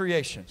God's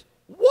creations.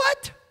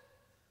 What?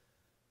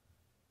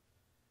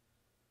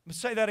 Let's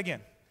say that again.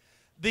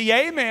 The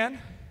Amen,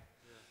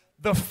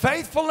 the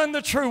faithful and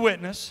the true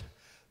witness,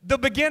 the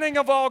beginning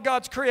of all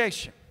God's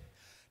creation.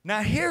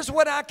 Now here's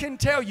what I can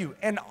tell you.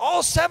 In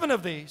all 7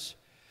 of these,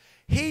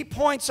 he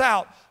points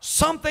out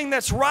something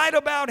that's right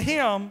about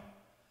him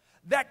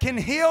that can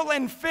heal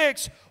and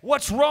fix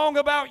what's wrong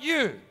about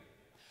you.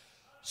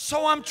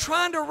 So I'm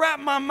trying to wrap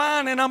my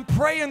mind and I'm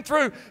praying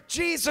through,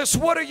 Jesus,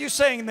 what are you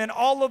saying? And then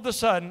all of a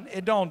sudden,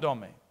 it dawned on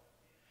me.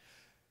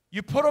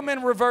 You put them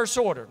in reverse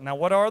order. Now,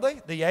 what are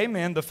they? The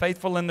Amen, the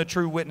faithful and the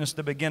true witness,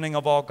 the beginning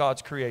of all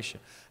God's creation.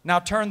 Now,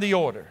 turn the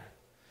order.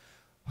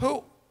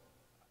 Who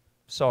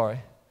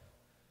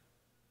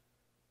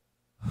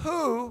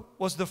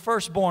was the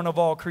firstborn of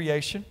all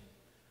creation?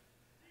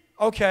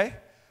 Okay.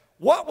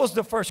 What was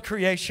the first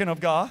creation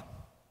of God?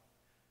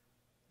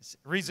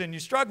 The reason you're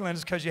struggling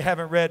is because you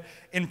haven't read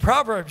in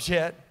Proverbs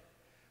yet,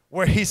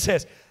 where he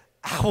says,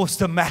 I was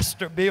the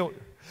master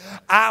builder.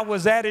 I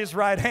was at his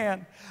right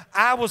hand.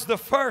 I was the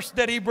first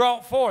that he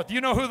brought forth. You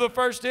know who the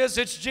first is?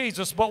 It's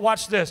Jesus. But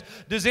watch this.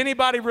 Does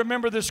anybody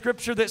remember the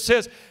scripture that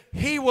says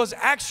he was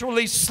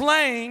actually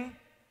slain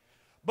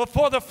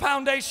before the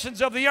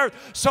foundations of the earth?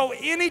 So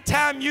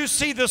anytime you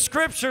see the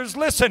scriptures,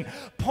 listen,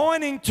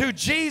 pointing to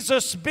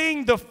Jesus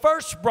being the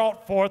first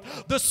brought forth,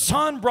 the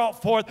son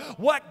brought forth,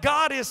 what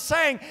God is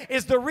saying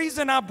is the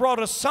reason I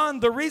brought a son,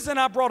 the reason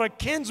I brought a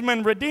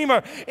kinsman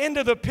redeemer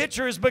into the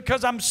picture is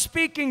because I'm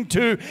speaking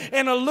to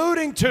and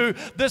alluding to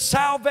the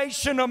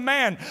salvation of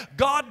man.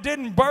 God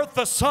didn't birth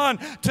the son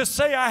to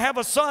say I have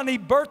a son. He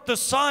birthed the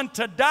son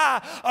to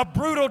die a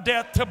brutal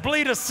death, to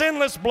bleed a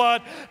sinless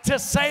blood, to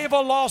save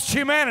a lost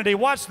humanity.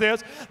 Watch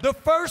this. The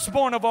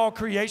firstborn of all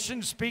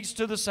creation speaks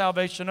to the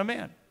salvation of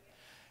men.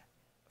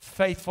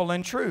 Faithful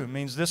and true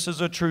means this is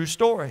a true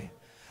story.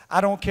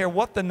 I don't care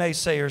what the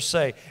naysayers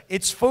say.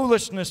 It's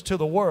foolishness to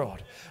the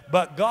world.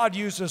 But God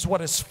uses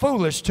what is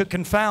foolish to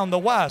confound the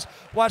wise.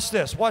 Watch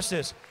this. Watch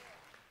this.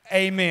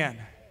 Amen.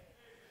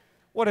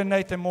 What did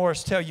Nathan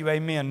Morris tell you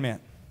amen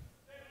meant?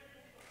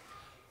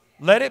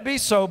 Let it be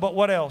so, but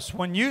what else?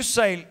 When you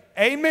say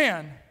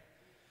amen,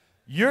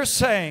 you're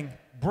saying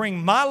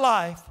bring my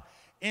life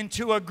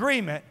into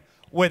agreement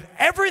with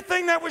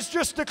everything that was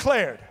just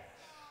declared,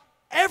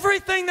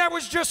 everything that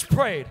was just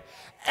prayed,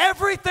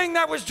 everything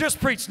that was just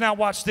preached. Now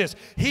watch this.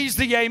 He's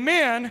the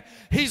Amen.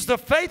 He's the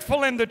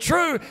faithful and the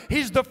true.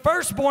 He's the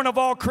firstborn of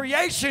all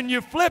creation.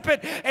 You flip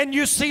it and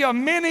you see a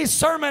mini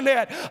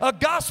sermonette, a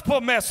gospel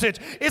message.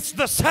 It's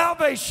the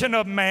salvation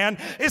of man.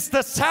 It's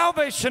the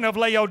salvation of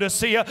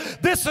Laodicea.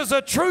 This is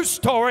a true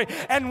story,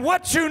 and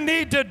what you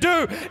need to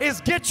do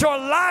is get your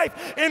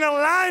life in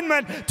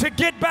alignment to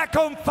get back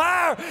on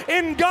fire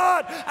in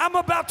God. I'm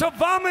about to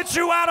vomit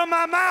you out of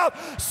my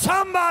mouth.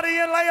 Somebody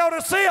in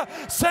Laodicea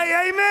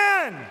say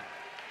amen.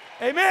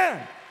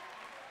 Amen.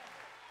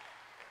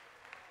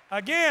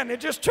 Again, it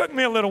just took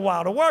me a little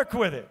while to work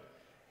with it.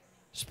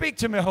 Speak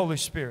to me, Holy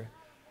Spirit.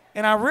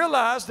 And I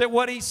realized that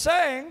what he's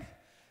saying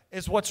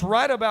is what's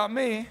right about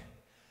me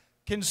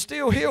can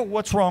still heal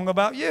what's wrong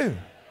about you.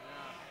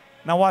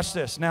 Now watch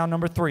this. Now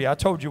number 3. I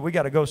told you we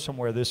got to go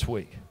somewhere this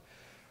week.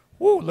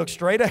 Woo, look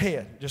straight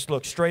ahead. Just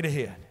look straight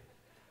ahead.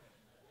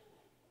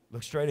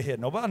 Look straight ahead.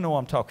 Nobody know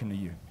I'm talking to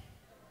you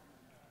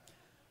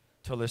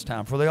till it's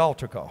time for the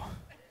altar call.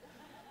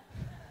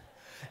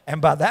 And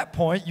by that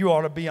point, you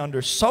ought to be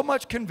under so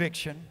much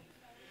conviction.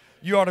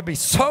 You ought to be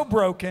so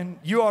broken.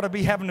 You ought to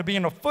be having to be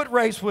in a foot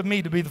race with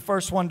me to be the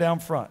first one down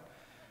front.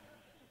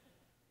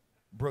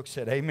 Brooke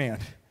said, amen.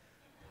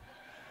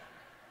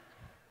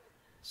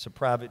 It's a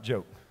private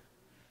joke.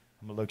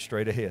 I'm going to look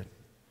straight ahead.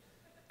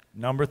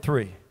 Number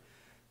 3,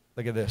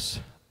 look at this.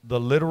 The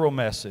literal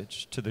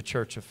message to the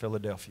Church of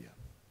Philadelphia.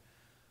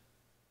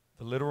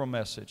 The literal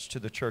message to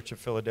the Church of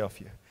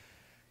Philadelphia.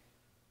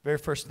 Very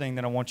first thing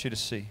that I want you to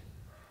see.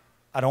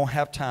 I don't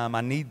have time. I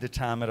need the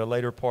time at a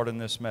later part in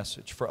this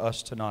message for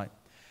us tonight.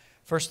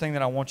 First thing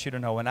that I want you to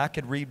know, and I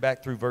could read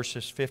back through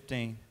verses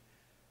 15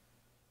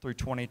 through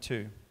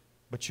 22,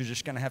 but you're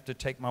just going to have to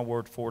take my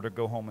word for it or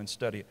go home and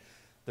study it.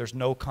 There's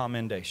no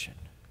commendation.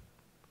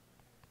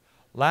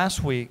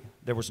 Last week,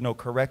 there was no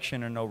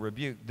correction and no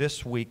rebuke.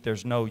 This week,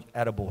 there's no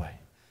attaboy.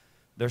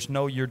 There's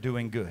no you're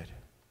doing good.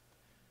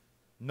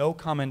 No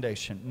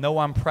commendation. No,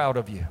 I'm proud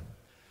of you.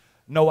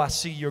 No, I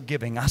see your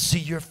giving. I see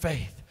your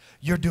faith.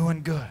 You're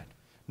doing good.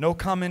 No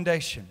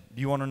commendation.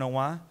 Do you want to know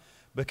why?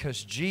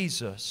 Because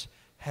Jesus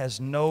has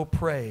no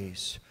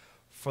praise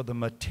for the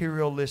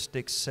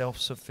materialistic,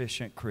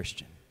 self-sufficient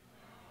Christian.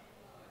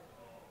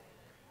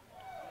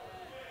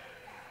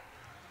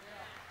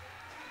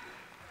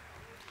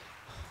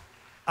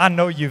 I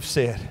know you've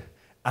said,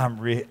 I'm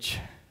rich.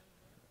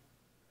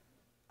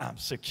 I'm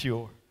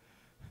secure.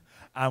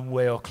 I'm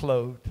well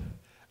clothed.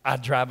 I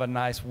drive a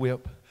nice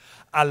whip.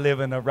 I live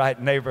in the right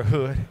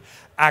neighborhood.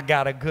 I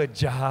got a good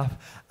job.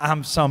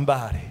 I'm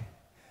somebody.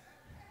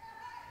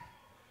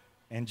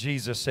 And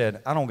Jesus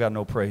said, I don't got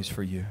no praise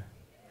for you.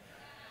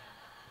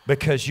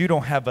 Because you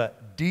don't have a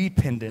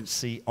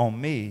dependency on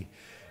me.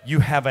 You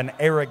have an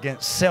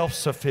arrogant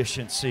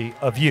self-sufficiency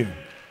of you.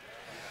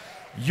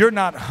 You're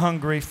not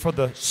hungry for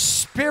the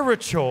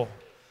spiritual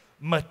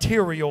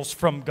materials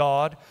from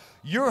God.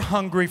 You're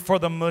hungry for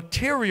the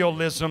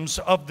materialisms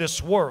of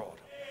this world.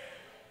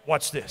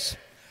 Watch this.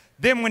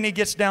 Then when he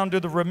gets down to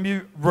the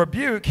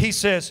rebuke, he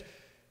says,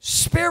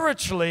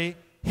 spiritually,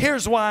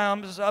 here's why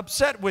I'm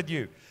upset with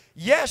you.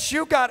 Yes,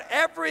 you got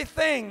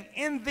everything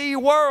in the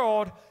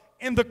world,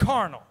 in the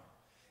carnal,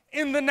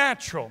 in the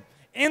natural,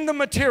 in the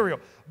material.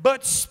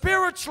 But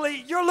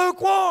spiritually, you're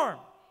lukewarm.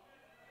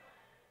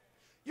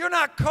 You're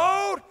not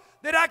cold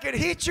that I could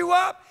heat you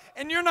up,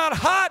 and you're not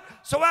hot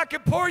so I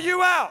could pour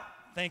you out.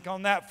 Think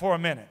on that for a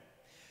minute.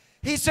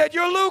 He said,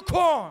 you're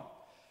lukewarm.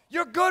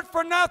 You're good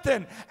for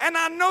nothing. And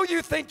I know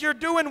you think you're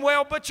doing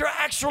well, but you're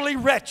actually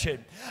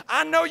wretched.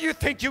 I know you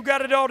think you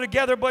got it all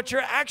together, but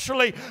you're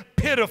actually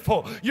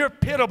pitiful. You're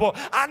pitiable.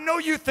 I know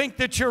you think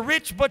that you're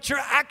rich, but you're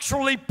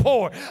actually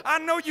poor. I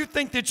know you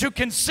think that you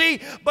can see,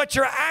 but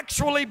you're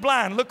actually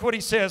blind. Look what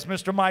he says,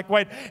 Mr. Mike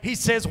Wade. He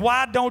says,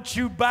 why don't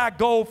you buy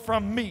gold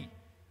from me?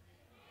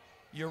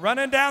 You're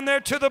running down there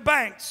to the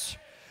banks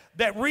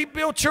that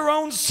rebuilt your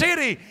own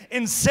city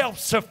in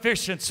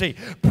self-sufficiency.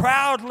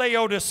 Proud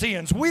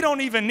Laodiceans. We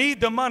don't even need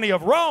the money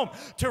of Rome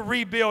to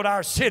rebuild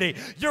our city.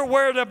 You're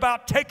worried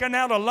about taking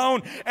out a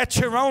loan at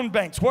your own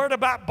banks. Worried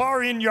about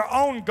borrowing your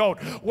own gold.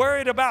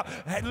 Worried about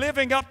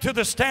living up to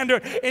the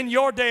standard in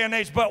your day and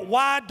age. But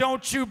why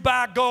don't you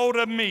buy gold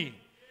of me?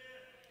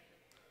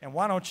 And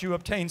why don't you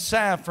obtain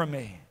salve from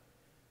me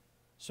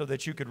so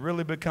that you could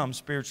really become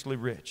spiritually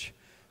rich?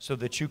 So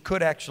that you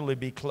could actually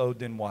be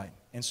clothed in white.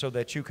 And so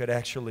that you could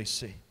actually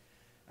see.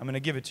 I'm going to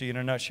give it to you in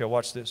a nutshell.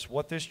 Watch this.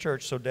 What this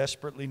church so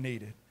desperately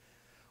needed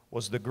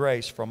was the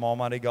grace from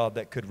Almighty God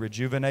that could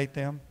rejuvenate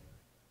them,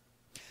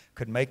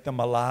 could make them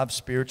alive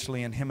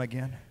spiritually in Him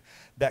again,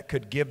 that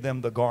could give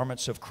them the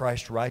garments of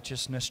Christ's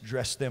righteousness,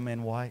 dress them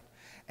in white,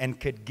 and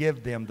could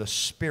give them the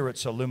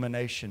Spirit's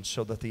illumination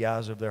so that the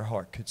eyes of their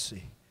heart could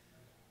see.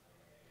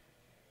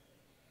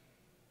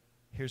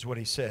 Here's what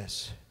He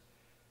says.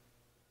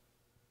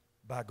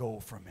 Buy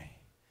gold from me.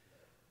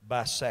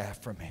 Buy salve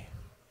from me.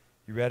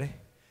 You ready?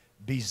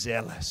 Be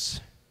zealous.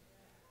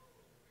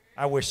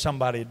 I wish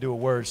somebody would do a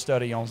word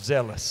study on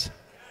zealous.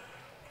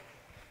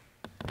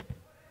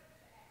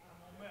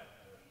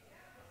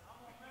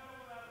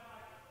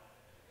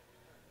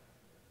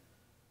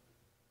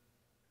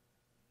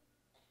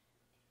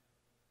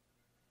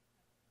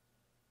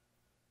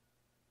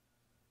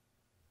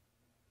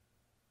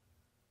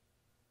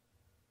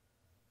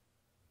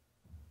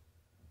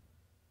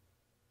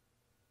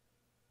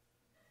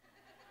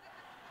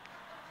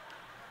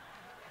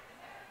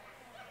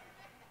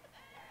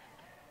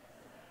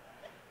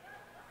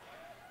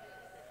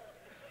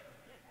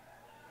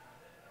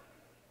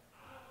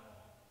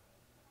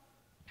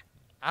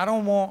 I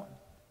don't want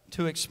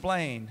to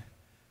explain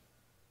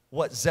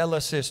what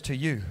zealous is to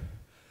you.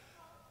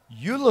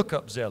 You look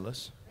up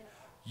zealous.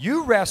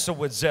 You wrestle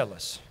with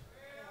zealous.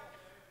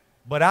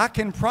 But I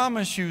can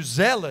promise you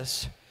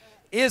zealous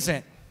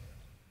isn't.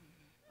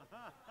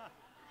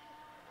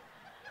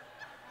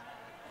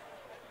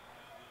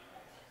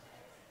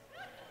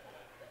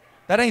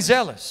 That ain't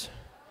zealous.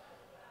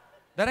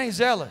 That ain't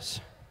zealous.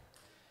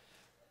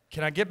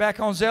 Can I get back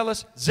on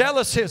zealous?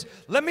 Zealous is,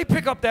 let me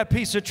pick up that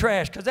piece of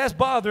trash because that's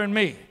bothering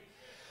me.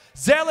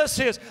 Zealous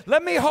is,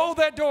 let me hold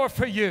that door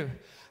for you.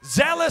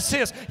 Zealous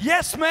is,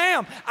 yes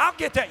ma'am, I'll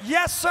get that.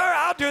 Yes sir,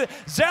 I'll do it.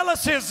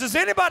 Zealous is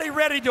anybody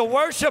ready to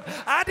worship?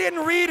 I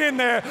didn't read in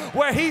there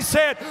where he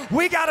said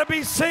we got to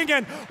be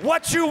singing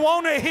what you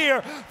want to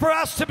hear for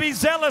us to be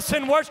zealous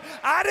in worship.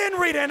 I didn't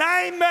read it, and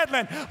I ain't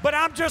meddling, but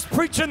I'm just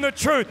preaching the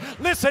truth.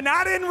 Listen,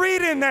 I didn't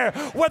read in there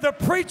where the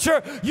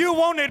preacher you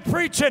wanted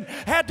preaching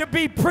had to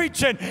be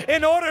preaching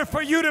in order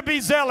for you to be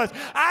zealous.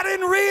 I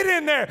didn't read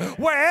in there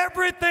where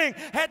everything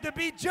had to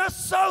be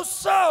just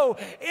so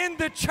in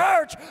the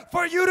church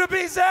for you to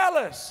be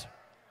zealous.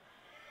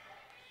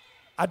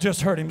 I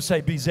just heard him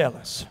say be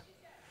zealous.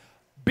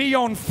 Be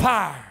on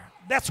fire.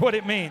 That's what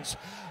it means.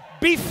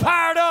 Be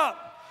fired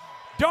up.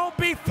 Don't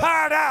be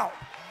fired out.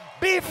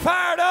 Be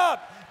fired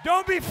up.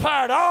 Don't be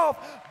fired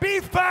off. Be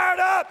fired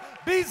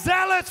up. Be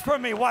zealous for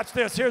me. Watch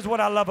this. Here's what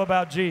I love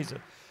about Jesus.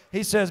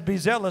 He says be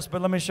zealous,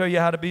 but let me show you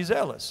how to be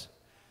zealous.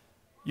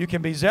 You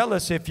can be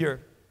zealous if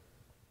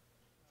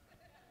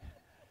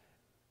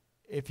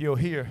you'll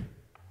hear,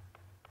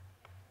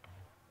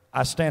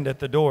 I stand at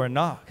the door and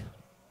knock.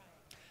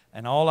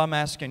 And all I'm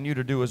asking you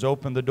to do is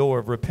open the door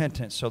of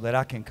repentance so that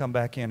I can come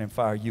back in and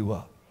fire you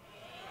up.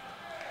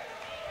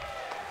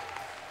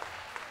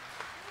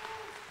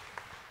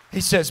 He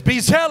says, be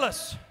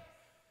zealous.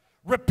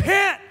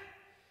 Repent.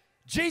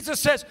 Jesus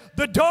says,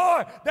 the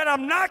door that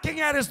I'm knocking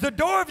at is the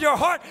door of your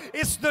heart.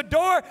 It's the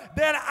door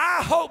that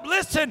I hope,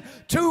 listen,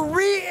 to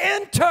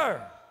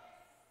re-enter.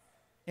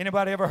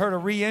 Anybody ever heard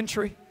of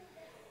re-entry?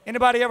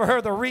 Anybody ever heard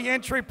of the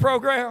reentry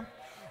program?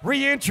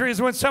 Reentry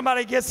is when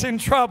somebody gets in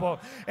trouble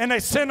and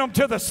they send them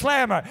to the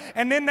slammer,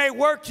 and then they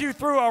work you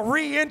through a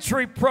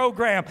reentry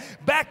program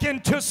back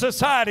into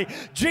society.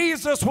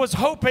 Jesus was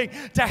hoping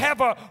to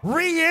have a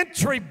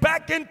reentry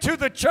back into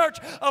the church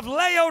of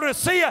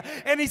Laodicea,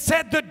 and he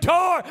said the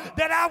door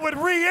that I would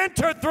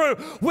reenter through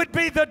would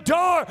be the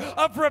door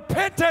of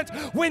repentance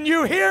when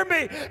you hear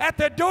me at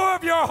the door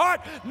of your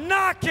heart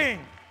knocking.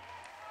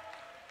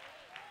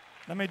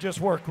 Let me just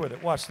work with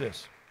it. Watch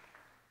this.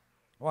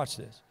 Watch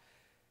this.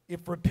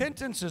 If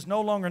repentance is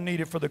no longer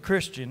needed for the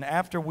Christian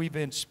after we've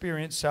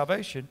experienced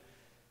salvation,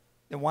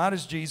 then why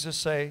does Jesus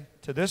say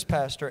to this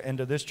pastor and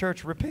to this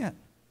church, repent?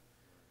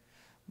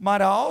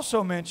 Might I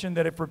also mention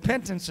that if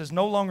repentance is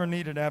no longer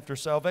needed after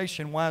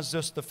salvation, why is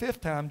this the 5th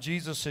time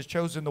Jesus has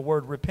chosen the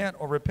word repent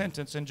or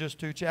repentance in just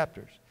 2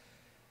 chapters?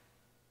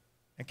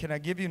 And can I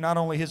give you not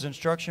only his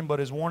instruction but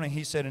his warning?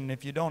 He said, and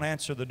if you don't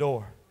answer the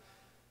door.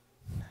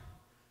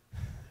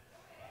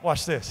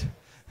 Watch this.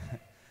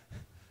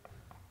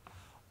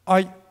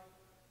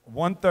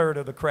 1/3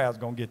 of the crowd's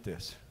going to get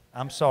this.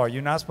 I'm sorry,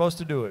 you're not supposed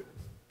to do it.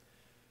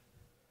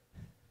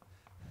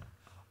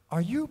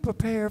 Are you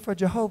prepared for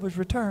Jehovah's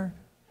return?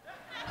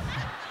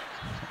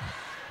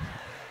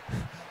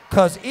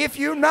 Because if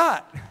you're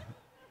not,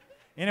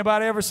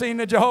 anybody ever seen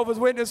the Jehovah's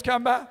Witness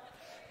come by?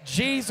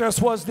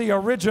 Jesus was the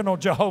original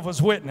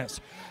Jehovah's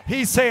Witness.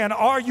 He's saying,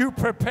 are you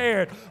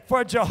prepared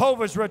for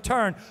Jehovah's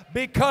return?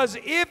 Because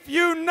if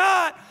you're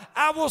not,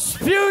 I will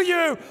spew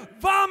you,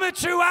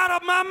 vomit you out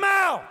of my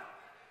mouth.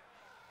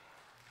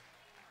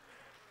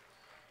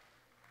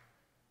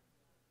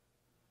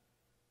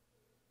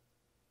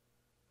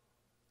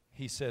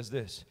 He says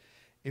this,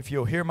 if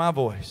you'll hear my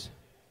voice,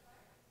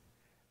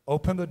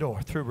 open the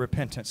door through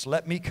repentance,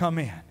 let me come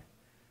in,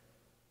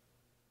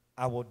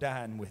 I will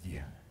dine with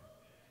you.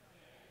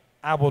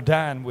 I will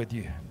dine with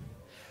you.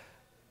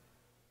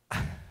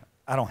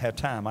 I don't have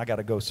time. I got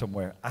to go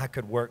somewhere. I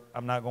could work.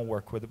 I'm not going to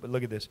work with it, but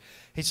look at this.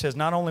 He says,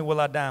 not only will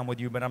I dine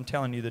with you, but I'm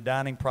telling you the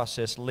dining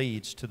process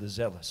leads to the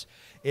zealous.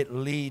 It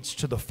leads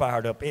to the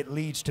fired up. It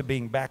leads to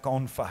being back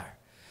on fire.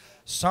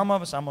 Some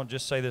of us, I'm going to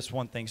just say this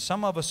one thing.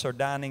 Some of us are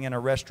dining in a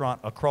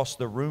restaurant across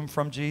the room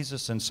from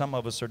Jesus, and some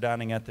of us are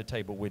dining at the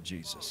table with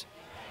Jesus.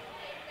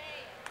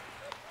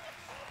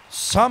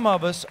 Some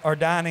of us are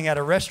dining at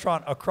a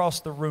restaurant across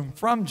the room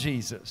from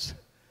Jesus.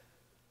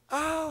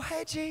 Oh,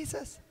 hey,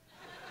 Jesus.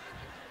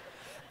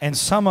 And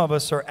some of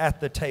us are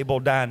at the table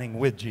dining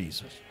with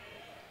Jesus.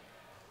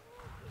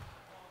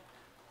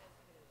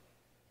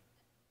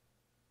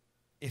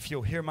 If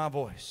you'll hear my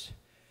voice,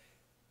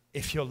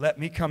 if you'll let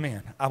me come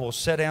in, I will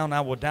sit down, I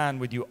will dine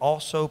with you.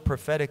 Also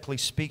prophetically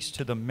speaks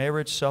to the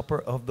marriage supper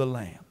of the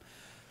Lamb.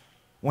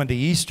 When the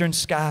eastern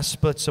sky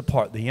splits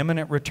apart, the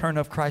imminent return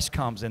of Christ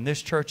comes, and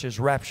this church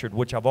is raptured,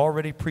 which I've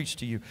already preached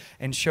to you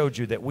and showed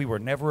you that we were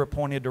never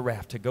appointed to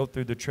wrath, to go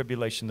through the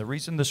tribulation. The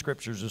reason the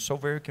scriptures are so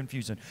very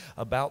confusing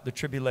about the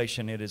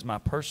tribulation, it is my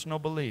personal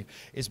belief,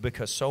 is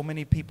because so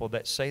many people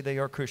that say they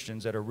are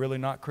Christians that are really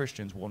not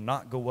Christians will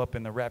not go up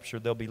in the rapture.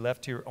 They'll be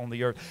left here on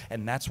the earth,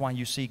 and that's why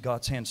you see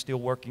God's hand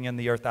still working in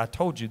the earth. I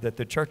told you that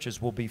the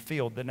churches will be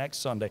filled the next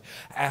Sunday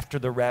after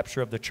the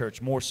rapture of the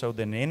church, more so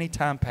than any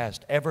time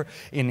past ever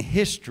in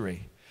history.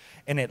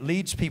 And it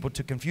leads people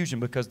to confusion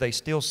because they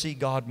still see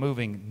God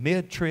moving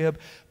mid-trib,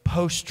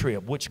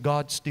 post-trib, which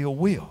God still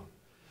will.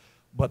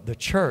 But the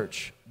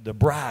church, the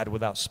bride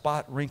without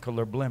spot, wrinkle,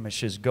 or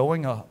blemish is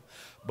going up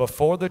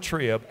before the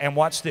trib. And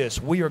watch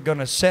this. We are going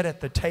to sit at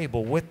the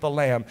table with the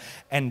Lamb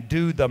and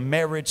do the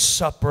marriage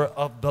supper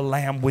of the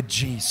Lamb with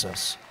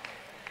Jesus.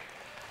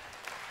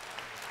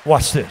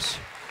 Watch this.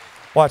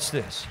 Watch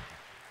this.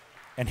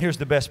 And here's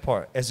the best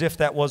part. As if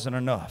that wasn't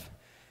enough.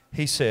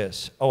 He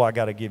says, oh, I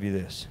got to give you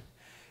this.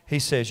 He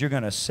says, you're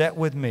going to sit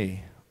with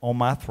me on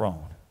my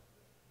throne.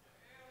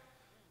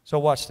 So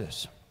watch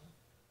this.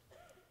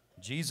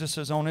 Jesus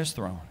is on his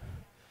throne.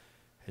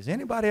 Has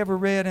anybody ever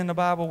read in the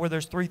Bible where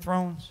there's 3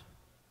 thrones?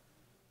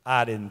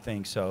 I didn't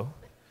think so.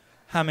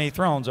 How many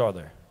thrones are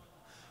there?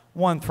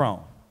 1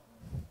 throne.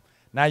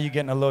 Now you're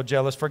getting a little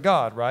jealous for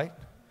God, right?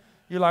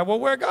 You're like, well,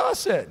 where God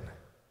sitting?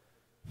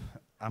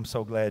 I'm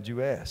so glad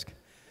you asked.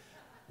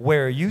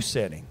 Where are you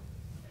sitting?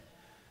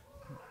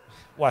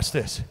 Watch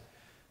this.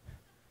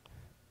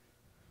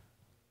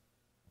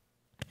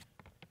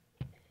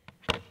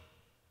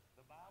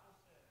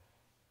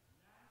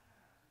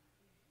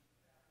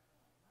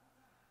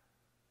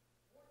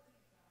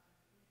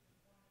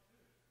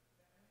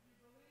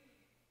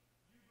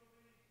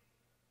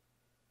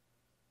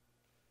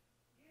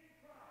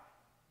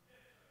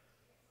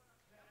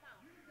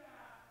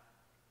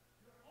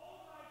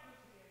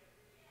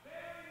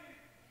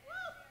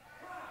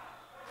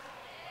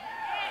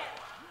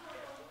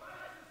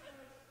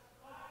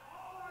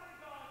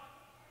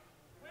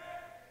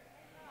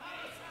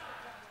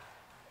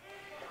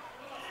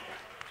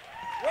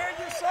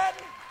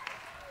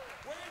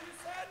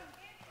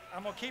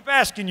 I'm going to keep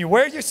asking you,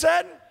 where are you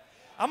sitting?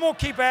 I'm going to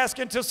keep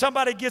asking until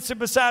somebody gets it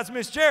besides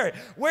Miss Jerry.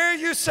 Where are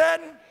you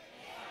sitting?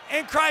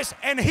 In Christ.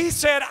 And he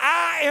said,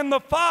 I and the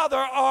Father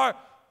are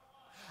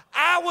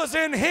I was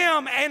in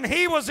him and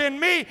he was in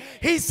me.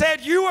 He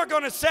said, you are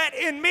going to set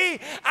in me,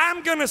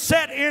 I'm going to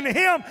set in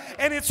him.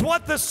 And it's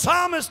what the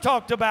psalmist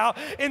talked about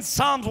in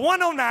Psalms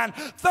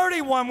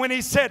 109:31 when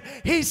he said,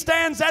 he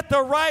stands at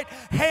the right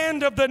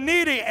hand of the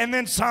needy. And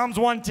then Psalms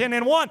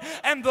 110:1,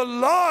 and the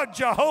Lord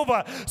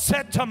Jehovah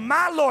said to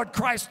my Lord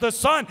Christ the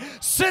Son,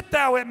 sit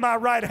thou at my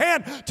right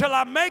hand till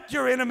I make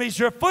your enemies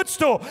your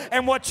footstool.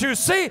 And what you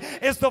see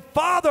is the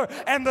Father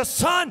and the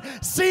Son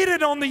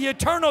seated on the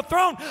eternal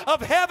throne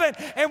of heaven.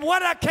 And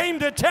what I came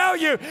to tell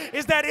you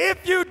is that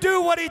if you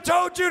do what he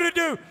told you to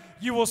do,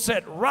 you will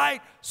sit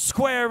right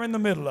square in the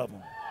middle of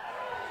them.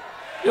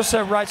 You'll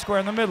sit right square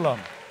in the middle of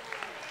them.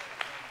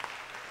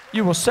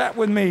 You will sit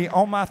with me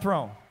on my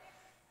throne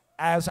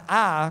as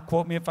I,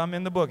 quote me if I'm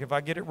in the book, if I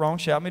get it wrong,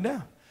 shout me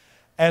down.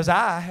 As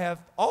I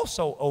have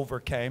also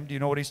overcame. Do you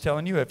know what he's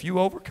telling you? If you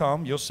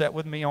overcome, you'll sit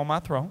with me on my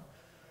throne.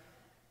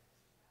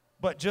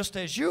 But just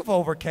as you've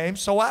overcame,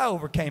 so I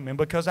overcame. And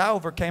because I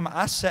overcame,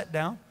 I sat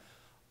down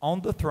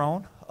on the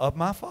throne of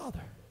my Father.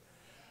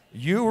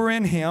 You are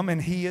in him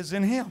and he is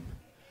in him.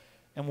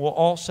 And we'll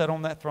all sit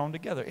on that throne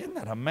together. Isn't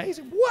that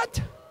amazing?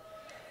 What?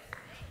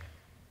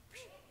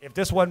 If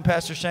this wasn't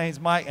Pastor Shane's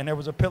mic and there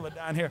was a pillow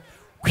down here,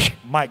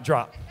 mic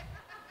drop.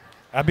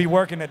 I'd be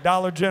working at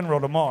Dollar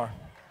General tomorrow.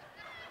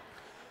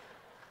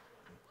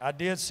 I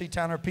did see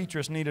Tanner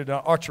Petrus needed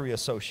an archery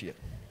associate.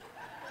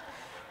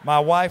 My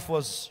wife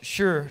was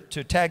sure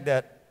to tag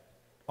that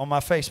on my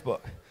Facebook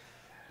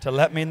to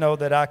let me know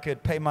that I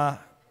could pay my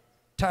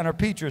Tanner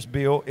Petrus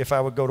bill if I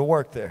would go to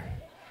work there.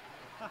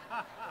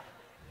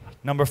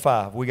 Number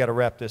 5, we got to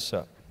wrap this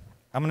up.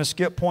 I'm going to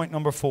skip point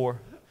number 4.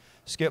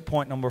 Skip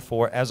point number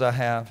 4 as I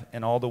have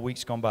in all the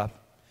weeks gone by.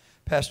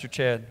 Pastor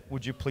Chad,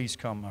 would you please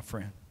come, my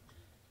friend?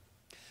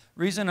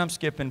 Reason I'm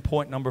skipping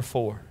point number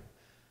 4.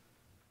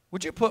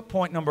 Would you put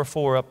point number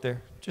 4 up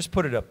there? Just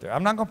put it up there.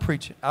 I'm not going to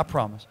preach it, I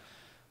promise.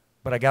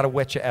 But I got to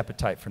whet your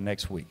appetite for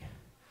next week.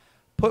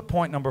 Put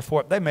point number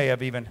 4 up. They may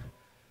have even...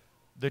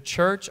 The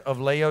Church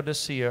of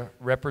Laodicea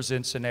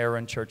represents an era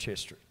in church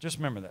history. Just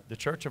remember that. The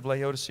Church of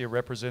Laodicea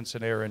represents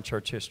an era in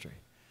church history.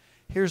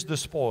 Here's the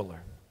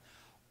spoiler.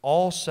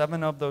 All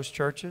 7 of those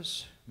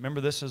churches, remember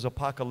this is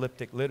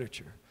apocalyptic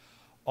literature.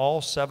 All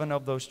 7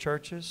 of those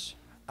churches,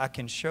 I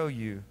can show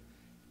you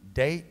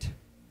date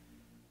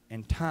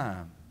and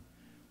time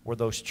where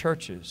those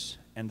churches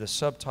and the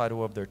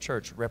subtitle of their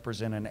church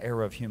represent an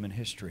era of human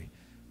history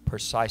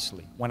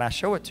precisely. When I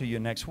show it to you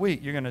next week,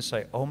 you're going to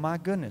say, oh my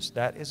goodness,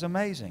 that is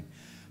amazing.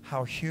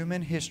 How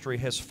human history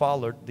has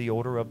followed the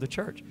order of the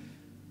church.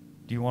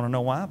 Do you want to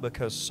know why?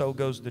 Because so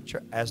goes the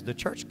church. As the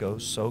church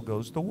goes, so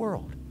goes the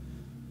world.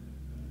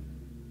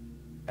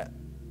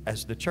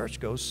 As the church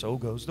goes, so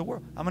goes the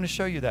world. I'm going to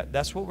show you that.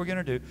 That's what we're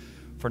going to do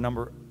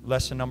for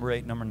lesson number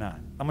 8, number 9.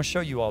 I'm going to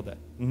show you all that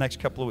in the next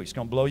couple of weeks. It's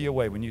going to blow you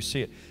away when you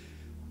see it.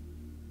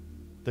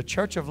 The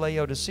Church of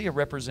Laodicea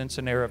represents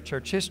an era of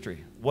church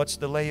history. What's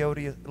the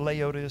Laodicean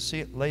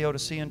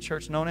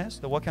church known as?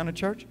 The what kind of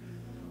church?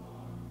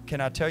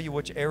 Can I tell you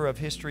which era of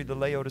history the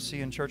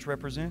Laodicean church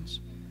represents?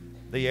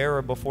 The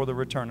era before the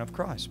return of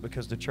Christ,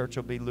 because the church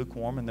will be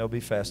lukewarm and they'll be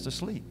fast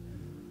asleep.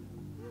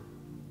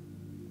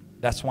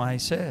 That's why he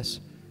says,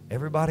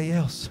 everybody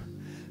else,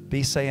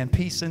 be saying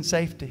peace and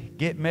safety,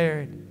 get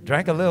married,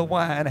 drink a little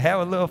wine,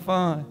 have a little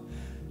fun,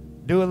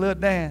 do a little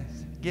dance,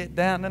 get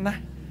down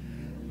tonight,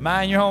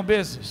 mind your own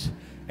business.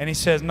 And he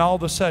says, and all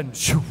of a sudden,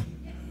 shoo,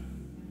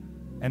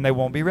 and they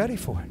won't be ready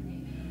for it.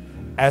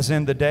 As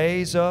in the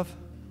days of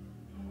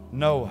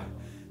Noah,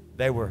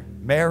 they were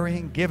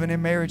marrying, giving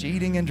in marriage,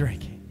 eating and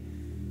drinking.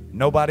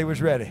 Nobody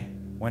was ready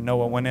when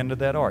Noah went into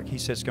that ark. He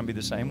said it's going to be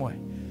the same way.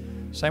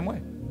 Same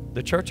way.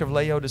 The Church of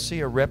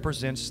Laodicea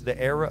represents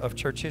the era of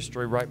church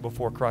history right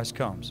before Christ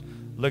comes.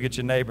 Look at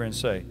your neighbor and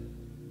say,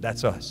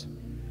 that's us.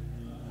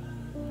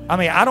 I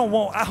mean,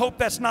 I hope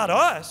that's not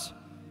us,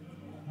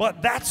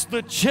 but that's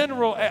the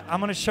general. I'm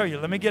going to show you.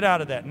 Let me get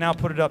out of that. Now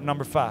put it up,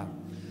 number 5.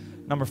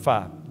 Number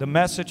 5. The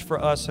message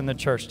for us in the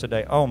church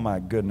today. Oh my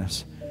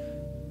goodness.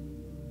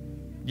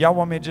 Y'all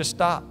want me to just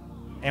stop?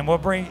 And we'll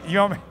bring, you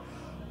know me?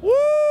 Woo!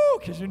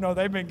 Because you know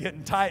they've been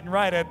getting tight and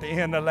right at the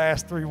end of the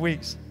last 3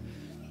 weeks.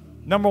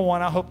 Number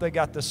 1, I hope they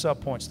got the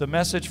subpoints. The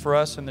message for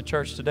us in the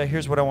church today,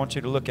 here's what I want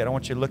you to look at. I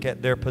want you to look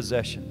at their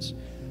possessions.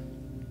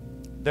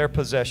 Their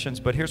possessions,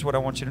 but here's what I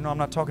want you to know. I'm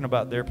not talking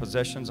about their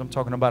possessions. I'm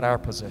talking about our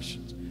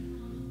possessions.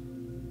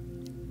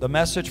 The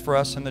message for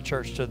us in the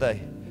church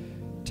today,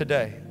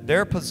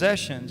 their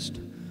possessions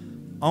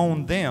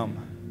own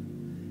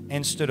them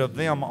instead of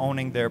them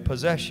owning their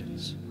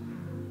possessions.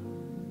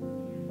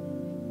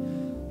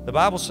 The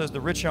Bible says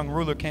the rich young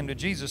ruler came to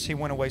Jesus. He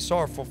went away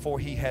sorrowful, for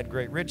he had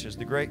great riches.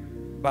 The great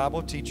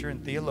Bible teacher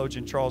and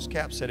theologian Charles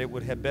Capps said it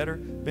would have better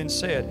been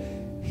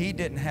said, he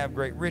didn't have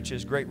great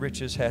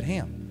riches had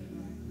him.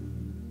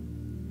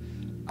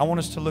 I want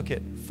us to look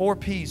at 4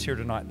 P's here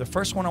tonight. The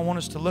first one I want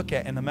us to look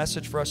at, and the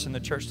message for us in the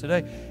church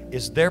today,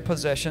 is their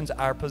possessions,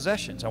 our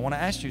possessions. I want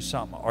to ask you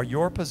something. Are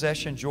your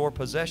possessions your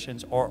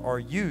possessions, or are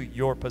you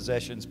your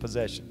possessions'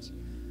 possessions?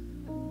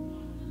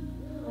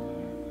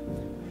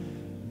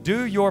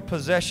 Do your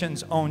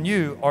possessions own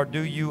you, or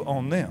do you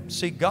own them?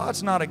 See,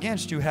 God's not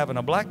against you having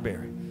a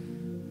BlackBerry,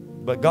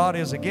 but God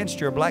is against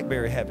your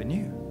BlackBerry having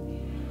you.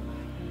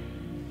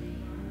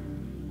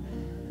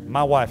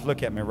 My wife,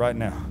 look at me right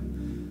now.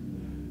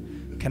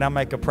 Can I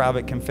make a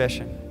private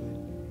confession?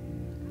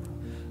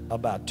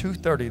 About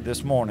 2:30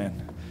 this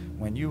morning,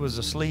 when you was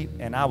asleep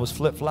and I was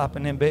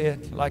flip-flopping in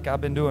bed, like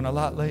I've been doing a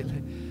lot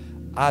lately,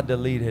 I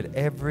deleted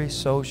every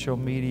social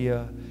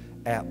media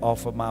app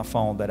off of my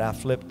phone that I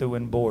flipped through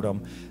in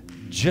boredom.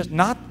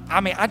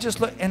 I just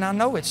look, and I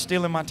know it's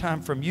stealing my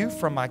time from you,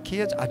 from my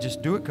kids. I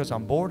just do it because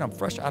I'm bored, I'm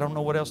frustrated, I don't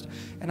know what else.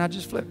 And I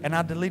just flip, and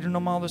I deleted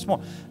them all this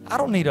morning. I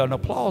don't need an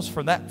applause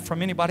for that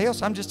from anybody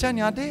else. I'm just telling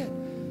you I did.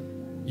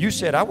 You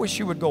said, I wish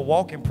you would go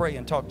walk and pray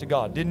and talk to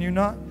God. Didn't you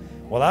not?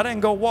 Well, I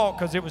didn't go walk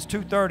because it was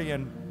 2:30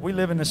 and we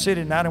live in the city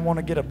and I didn't want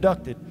to get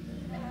abducted.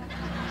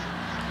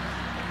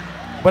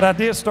 But I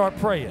did start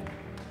praying.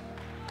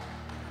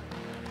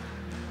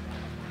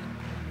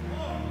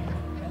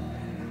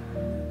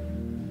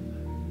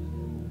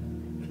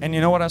 And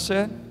you know what I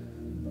said?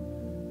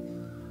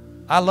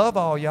 I love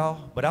all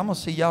y'all, but I'm going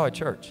to see y'all at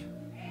church.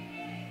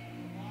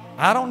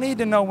 I don't need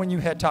to know when you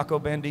had Taco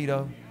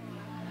Bandito.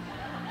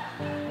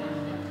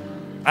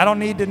 I don't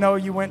need to know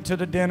you went to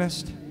the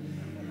dentist.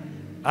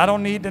 I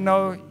don't need to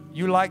know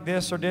you liked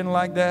this or didn't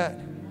like that.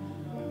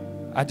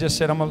 I just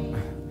said, I'm going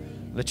to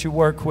let you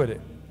work with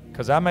it.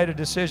 Because I made a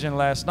decision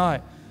last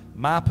night.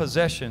 My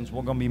possessions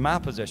were going to be my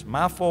possession.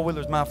 My four-wheeler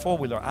is my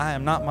four-wheeler. I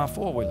am not my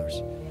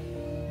four-wheelers.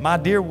 My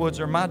deer woods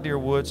are my deer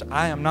woods.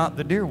 I am not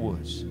the deer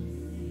woods.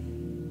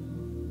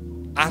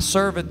 I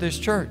serve at this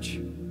church.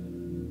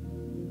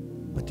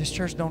 But this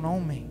church don't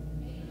own me.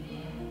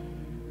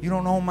 You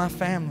don't own my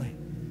family.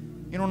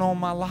 You don't own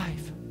my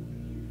life.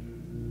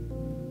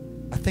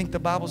 I think the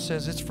Bible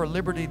says it's for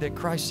liberty that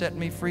Christ set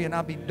me free, and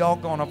I'll be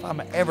doggone if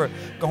I'm ever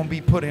going to be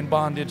put in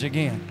bondage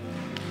again.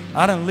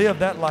 I done lived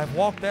that life,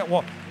 walked that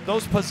walk.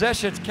 Those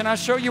possessions, can I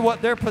show you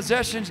what their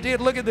possessions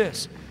did? Look at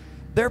this.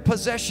 Their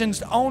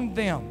possessions owned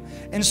them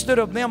instead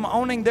of them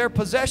owning their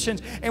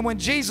possessions. And when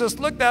Jesus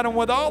looked at them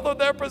with all of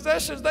their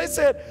possessions, they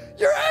said,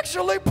 you're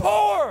actually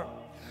poor.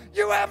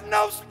 You have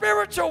no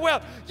spiritual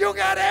wealth. You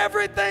got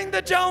everything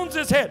the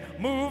Joneses had.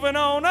 Moving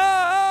on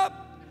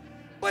up.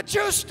 But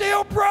you're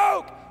still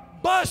broke,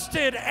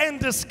 busted, and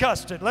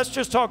disgusted. Let's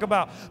just talk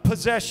about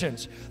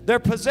possessions. Their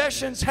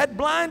possessions had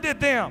blinded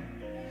them.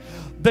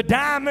 The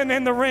diamond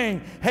in the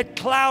ring had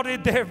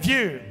clouded their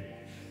view,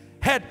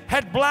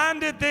 had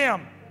blinded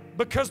them.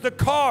 Because the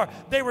car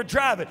they were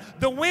driving,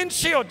 the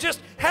windshield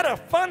just had a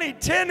funny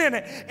tint in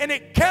it, and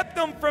it kept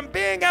them from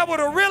being able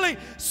to really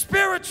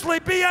spiritually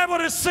be able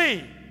to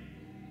see.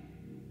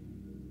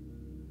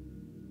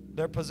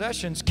 Their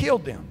possessions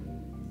killed them.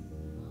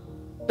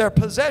 Their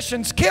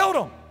possessions killed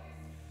them.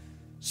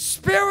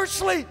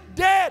 Spiritually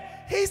dead.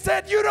 He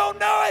said, you don't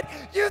know it.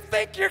 You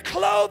think you're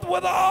clothed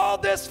with all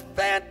this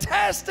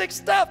fantastic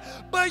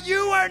stuff, but you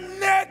are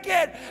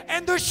naked.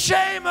 And the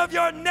shame of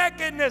your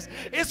nakedness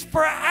is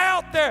for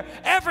out there.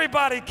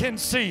 Everybody can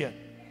see it.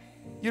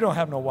 You don't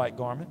have no white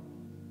garment.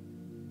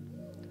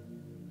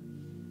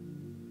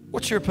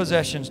 What's your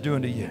possessions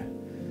doing to you?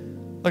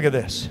 Look at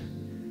this.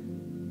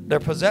 Their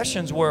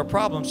possessions were a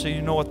problem, so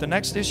you know what the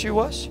next issue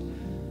was?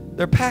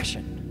 Their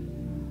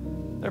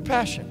passion. Their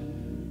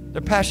passion.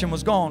 Their passion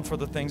was gone for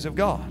the things of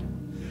God.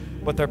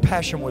 But their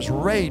passion was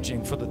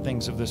raging for the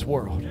things of this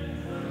world.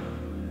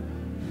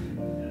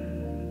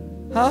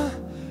 Huh?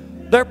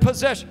 Their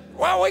possession.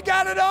 Well, we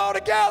got it all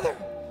together.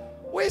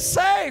 We're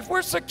safe.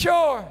 We're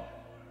secure.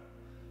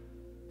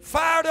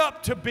 Fired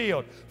up to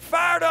build.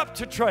 Fired up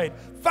to trade.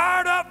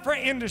 Fired up for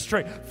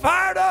industry.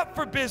 Fired up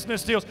for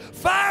business deals.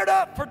 Fired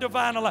up for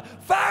divine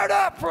alignment. Fired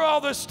up for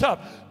all this stuff.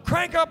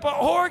 Crank up an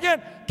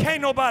organ,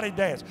 can't nobody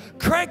dance.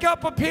 Crank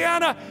up a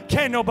piano,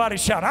 can't nobody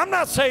shout. I'm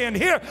not saying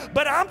here,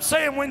 but I'm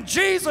saying when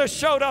Jesus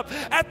showed up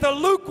at the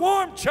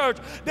lukewarm church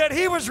that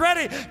he was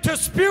ready to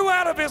spew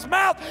out of his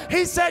mouth,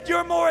 he said,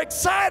 you're more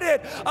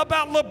excited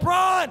about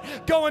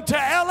LeBron going to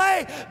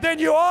LA than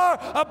you are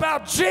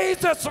about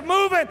Jesus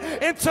moving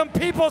in some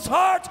people's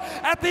hearts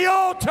at the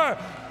altar.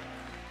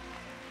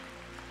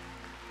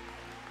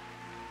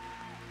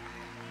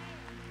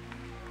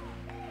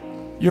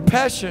 Your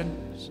passion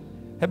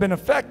have been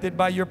affected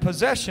by your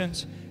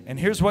possessions. And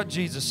here's what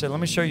Jesus said. Let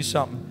me show you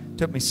something. It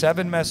took me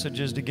 7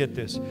 messages to get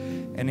this.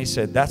 And he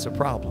said, that's a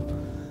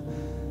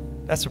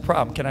problem. That's a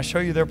problem. Can I show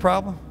you their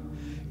problem?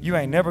 You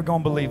ain't never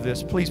going to believe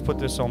this. Please put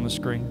this on the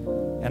screen.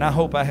 And I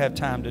hope I have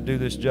time to do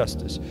this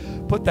justice.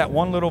 Put that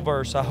one little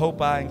verse. I hope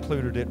I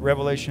included it.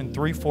 Revelation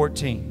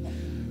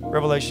 3:14.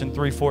 Revelation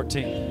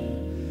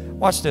 3:14.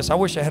 Watch this. I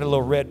wish I had a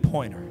little red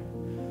pointer.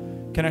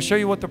 Can I show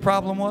you what the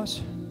problem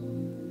was?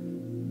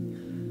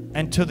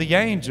 And to the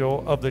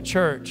angel of the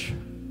church,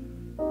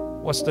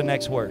 what's the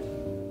next word?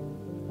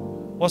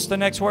 What's the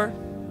next word?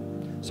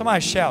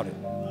 Somebody shout it.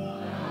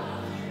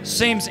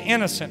 Seems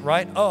innocent,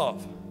 right?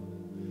 Of.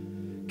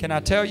 Can I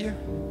tell you?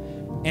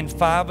 In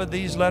 5 of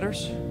these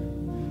letters,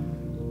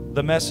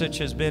 the message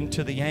has been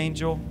to the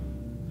angel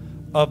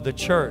of the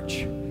church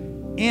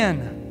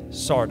in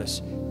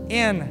Sardis.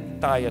 in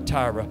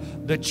Thyatira,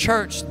 the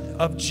church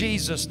of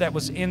Jesus that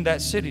was in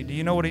that city. Do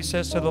you know what he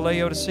says to the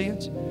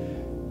Laodiceans?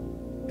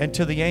 And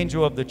to the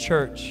angel of the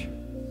church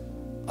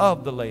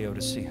of the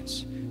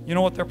Laodiceans. You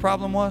know what their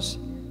problem was?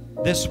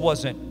 This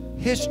wasn't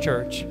his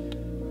church,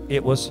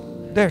 it was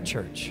their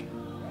church.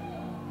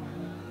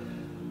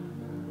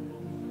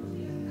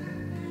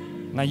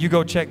 Now you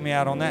go check me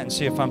out on that and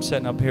see if I'm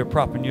sitting up here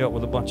propping you up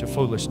with a bunch of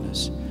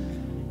foolishness.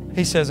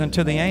 He says, and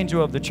to the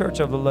angel of the church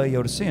of the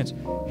Laodiceans,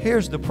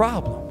 here's the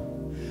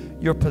problem.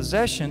 Your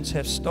possessions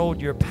have stole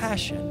your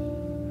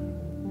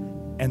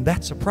passion. And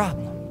that's a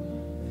problem.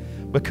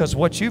 Because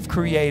what you've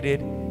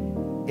created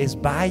is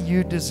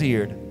Bayou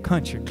Desired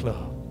Country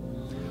Club.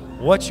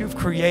 What you've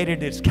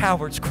created is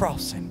Calvert's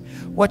Crossing.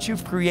 What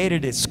you've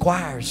created is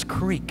Squires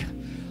Creek,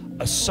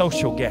 a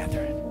social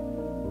gathering.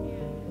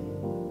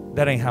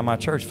 That ain't how my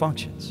church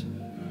functions.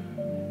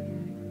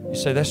 You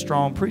say, that's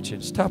strong preaching.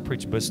 It's tough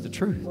preaching, but it's the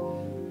truth.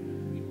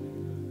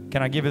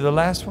 Can I give you the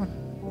last one?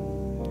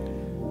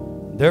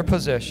 Their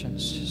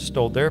possessions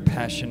stole their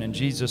passion, and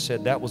Jesus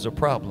said that was a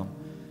problem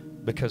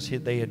because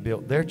they had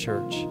built their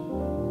church,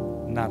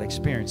 not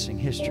experiencing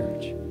his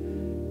church.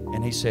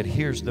 And he said,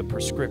 here's the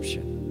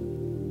prescription.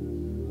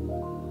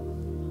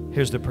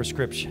 Here's the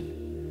prescription.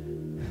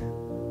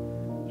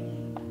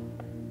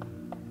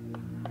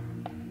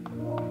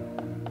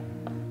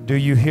 Do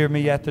you hear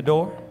me at the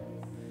door?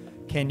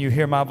 Can you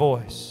hear my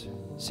voice?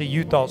 See,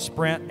 you thought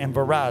Sprint and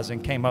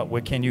Verizon came up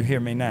with, can you hear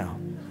me now?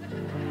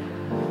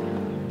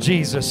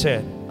 Jesus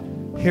said,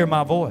 hear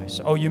my voice.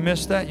 Oh, you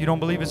missed that? You don't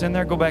believe it's in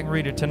there? Go back and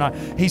read it tonight.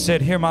 He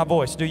said, hear my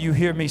voice. Do you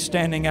hear me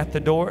standing at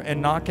the door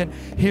and knocking?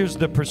 Here's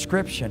the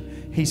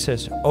prescription. He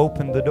says,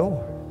 open the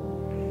door.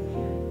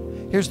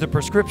 Here's the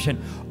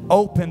prescription.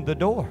 Open the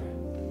door.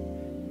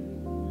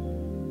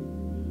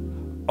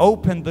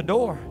 Open the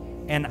door,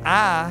 and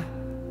I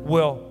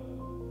will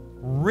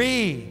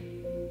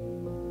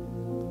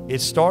It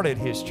started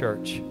his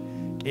church.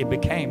 It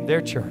became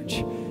their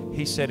church.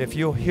 He said, if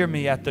you'll hear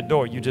me at the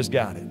door, you just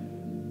got it.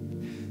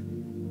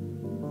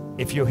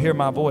 If you'll hear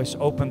my voice,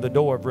 open the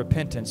door of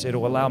repentance.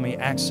 It'll allow me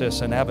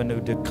access and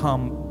avenue to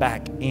come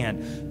back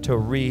in, to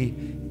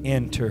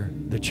re-enter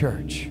the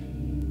church.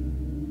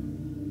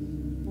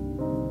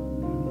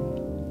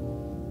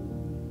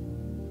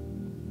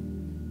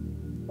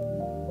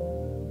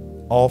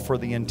 All for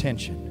the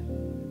intention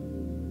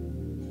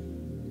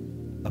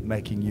of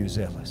making you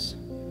zealous,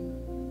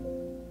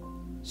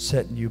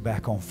 setting you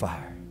back on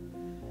fire.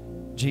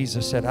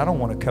 Jesus said, I don't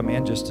want to come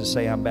in just to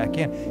say I'm back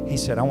in. He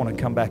said, I want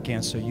to come back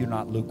in so you're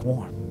not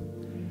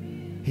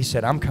lukewarm. He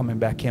said, I'm coming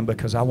back in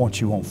because I want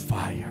you on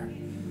fire.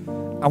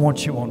 I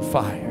want you on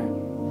fire.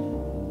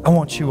 I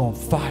want you on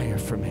fire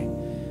for me.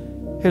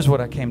 Here's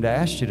what I came to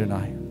ask you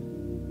tonight.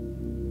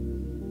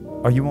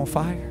 Are you on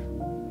fire?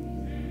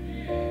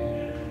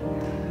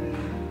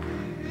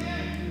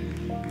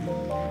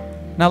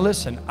 Now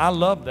listen, I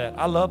love that.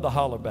 I love the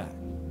holler back.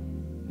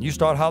 You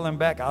start hollering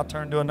back, I'll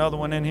turn to another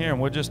one in here and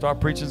we'll just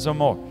start preaching some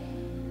more.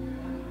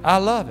 I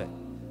love it.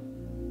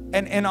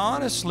 And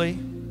honestly,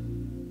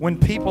 when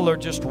people are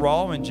just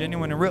raw and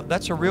genuine and real,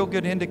 that's a real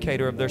good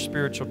indicator of their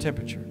spiritual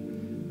temperature.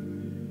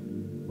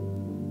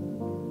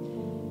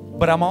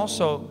 But I'm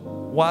also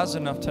wise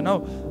enough to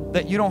know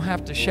that you don't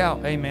have to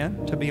shout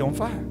amen to be on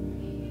fire.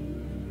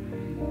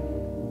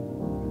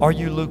 Are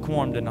you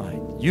lukewarm tonight?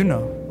 You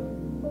know.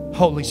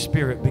 Holy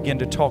Spirit, begin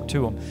to talk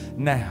to them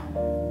now.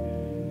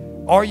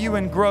 Are you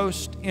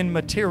engrossed in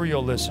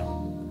materialism?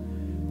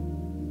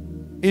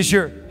 Is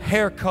your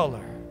hair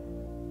color?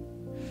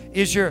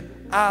 Is your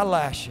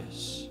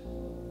eyelashes?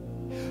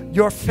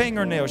 Your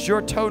fingernails,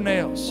 your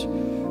toenails,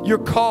 your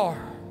car,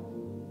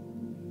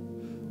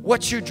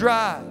 what you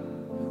drive,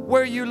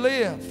 where you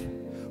live,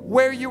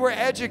 where you were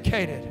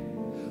educated,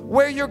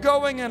 where you're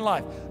going in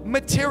life?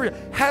 Material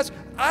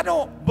I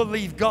don't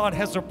believe God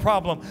has a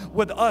problem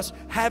with us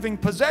having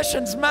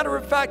possessions. Matter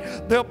of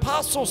fact, the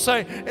apostles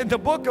say in the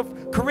book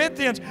of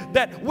Corinthians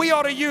that we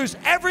ought to use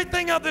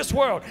everything of this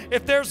world.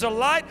 If there's a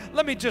light,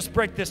 let me just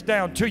break this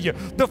down to you.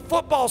 The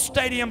football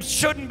stadiums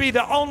shouldn't be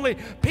the only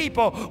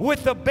people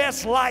with the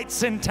best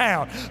lights in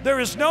town.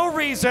 There is no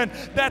reason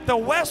that the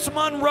West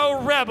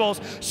Monroe Rebels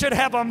should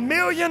have $1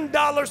 million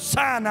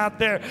sign out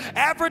there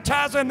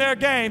advertising their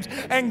games,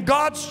 and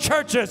God's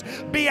churches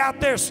be out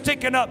there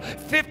sticking up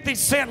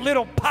 50-cent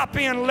little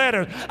pop-in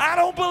letters. I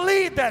don't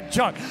believe that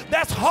junk.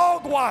 That's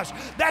hogwash.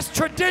 That's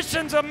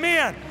traditions of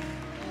men.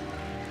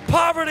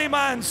 Poverty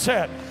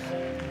mindset.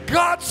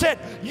 God said,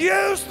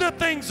 use the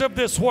things of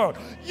this world.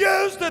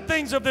 Use the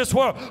things of this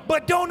world,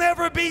 but don't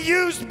ever be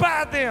used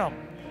by them.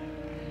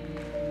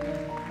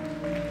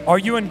 Are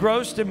you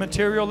engrossed in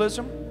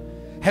materialism?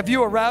 Have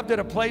you arrived at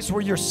a place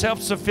where you're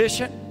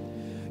self-sufficient?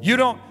 You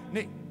don't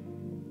need...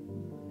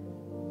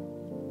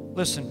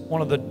 Listen,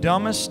 one of the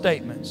dumbest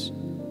statements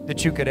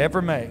that you could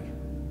ever make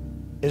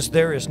is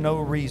there is no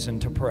reason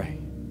to pray.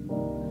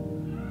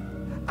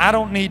 I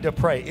don't need to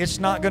pray. It's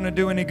not going to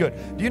do any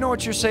good. Do you know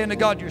what you're saying to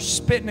God? You're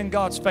spitting in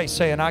God's face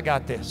saying, I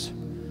got this.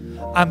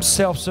 I'm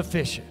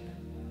self-sufficient.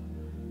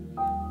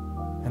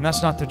 And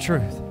that's not the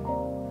truth.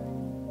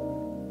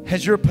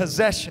 Has your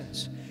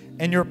possessions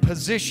and your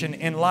position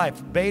in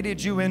life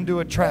baited you into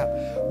a trap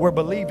where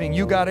believing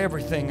you got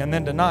everything, and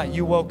then tonight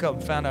you woke up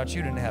and found out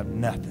you didn't have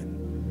nothing?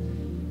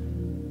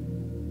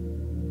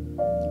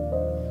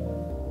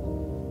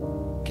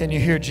 Can you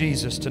hear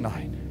Jesus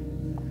tonight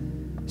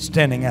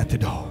standing at the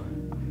door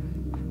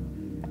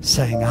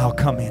saying, I'll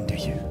come into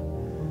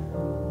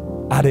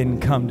you. I didn't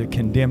come to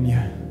condemn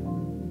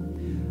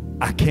you.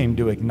 I came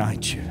to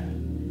ignite you.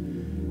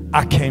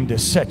 I came to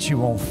set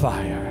you on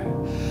fire.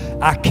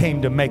 I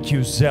came to make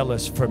you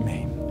zealous for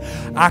me.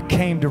 I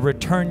came to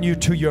return you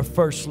to your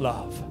first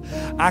love.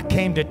 I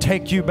came to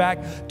take you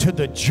back to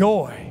the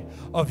joy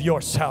of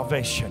your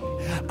salvation.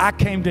 I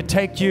came to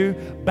take you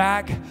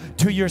back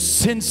to your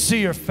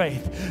sincere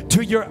faith,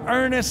 to your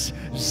earnest,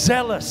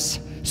 zealous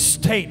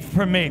state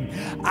for me.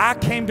 I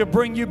came to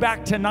bring you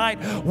back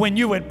tonight when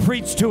you would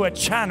preach to a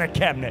china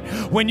cabinet,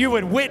 when you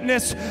would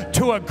witness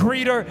to a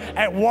greeter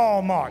at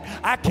Walmart.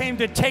 I came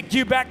to take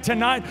you back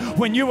tonight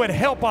when you would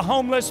help a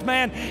homeless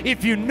man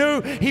if you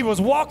knew he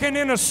was walking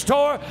in a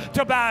store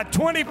to buy a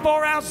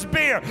 24-ounce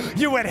beer.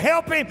 You would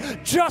help him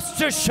just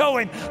to show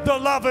him the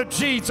love of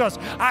Jesus.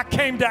 I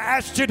came to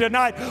ask you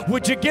tonight,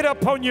 would you get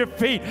up on your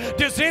feet?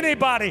 Does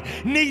anybody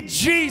need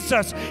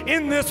Jesus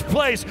in this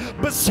place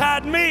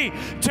beside me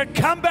to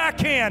come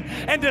back in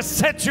and to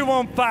set you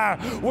on fire?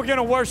 We're going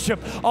to worship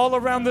all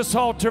around this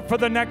altar for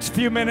the next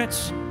few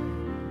minutes.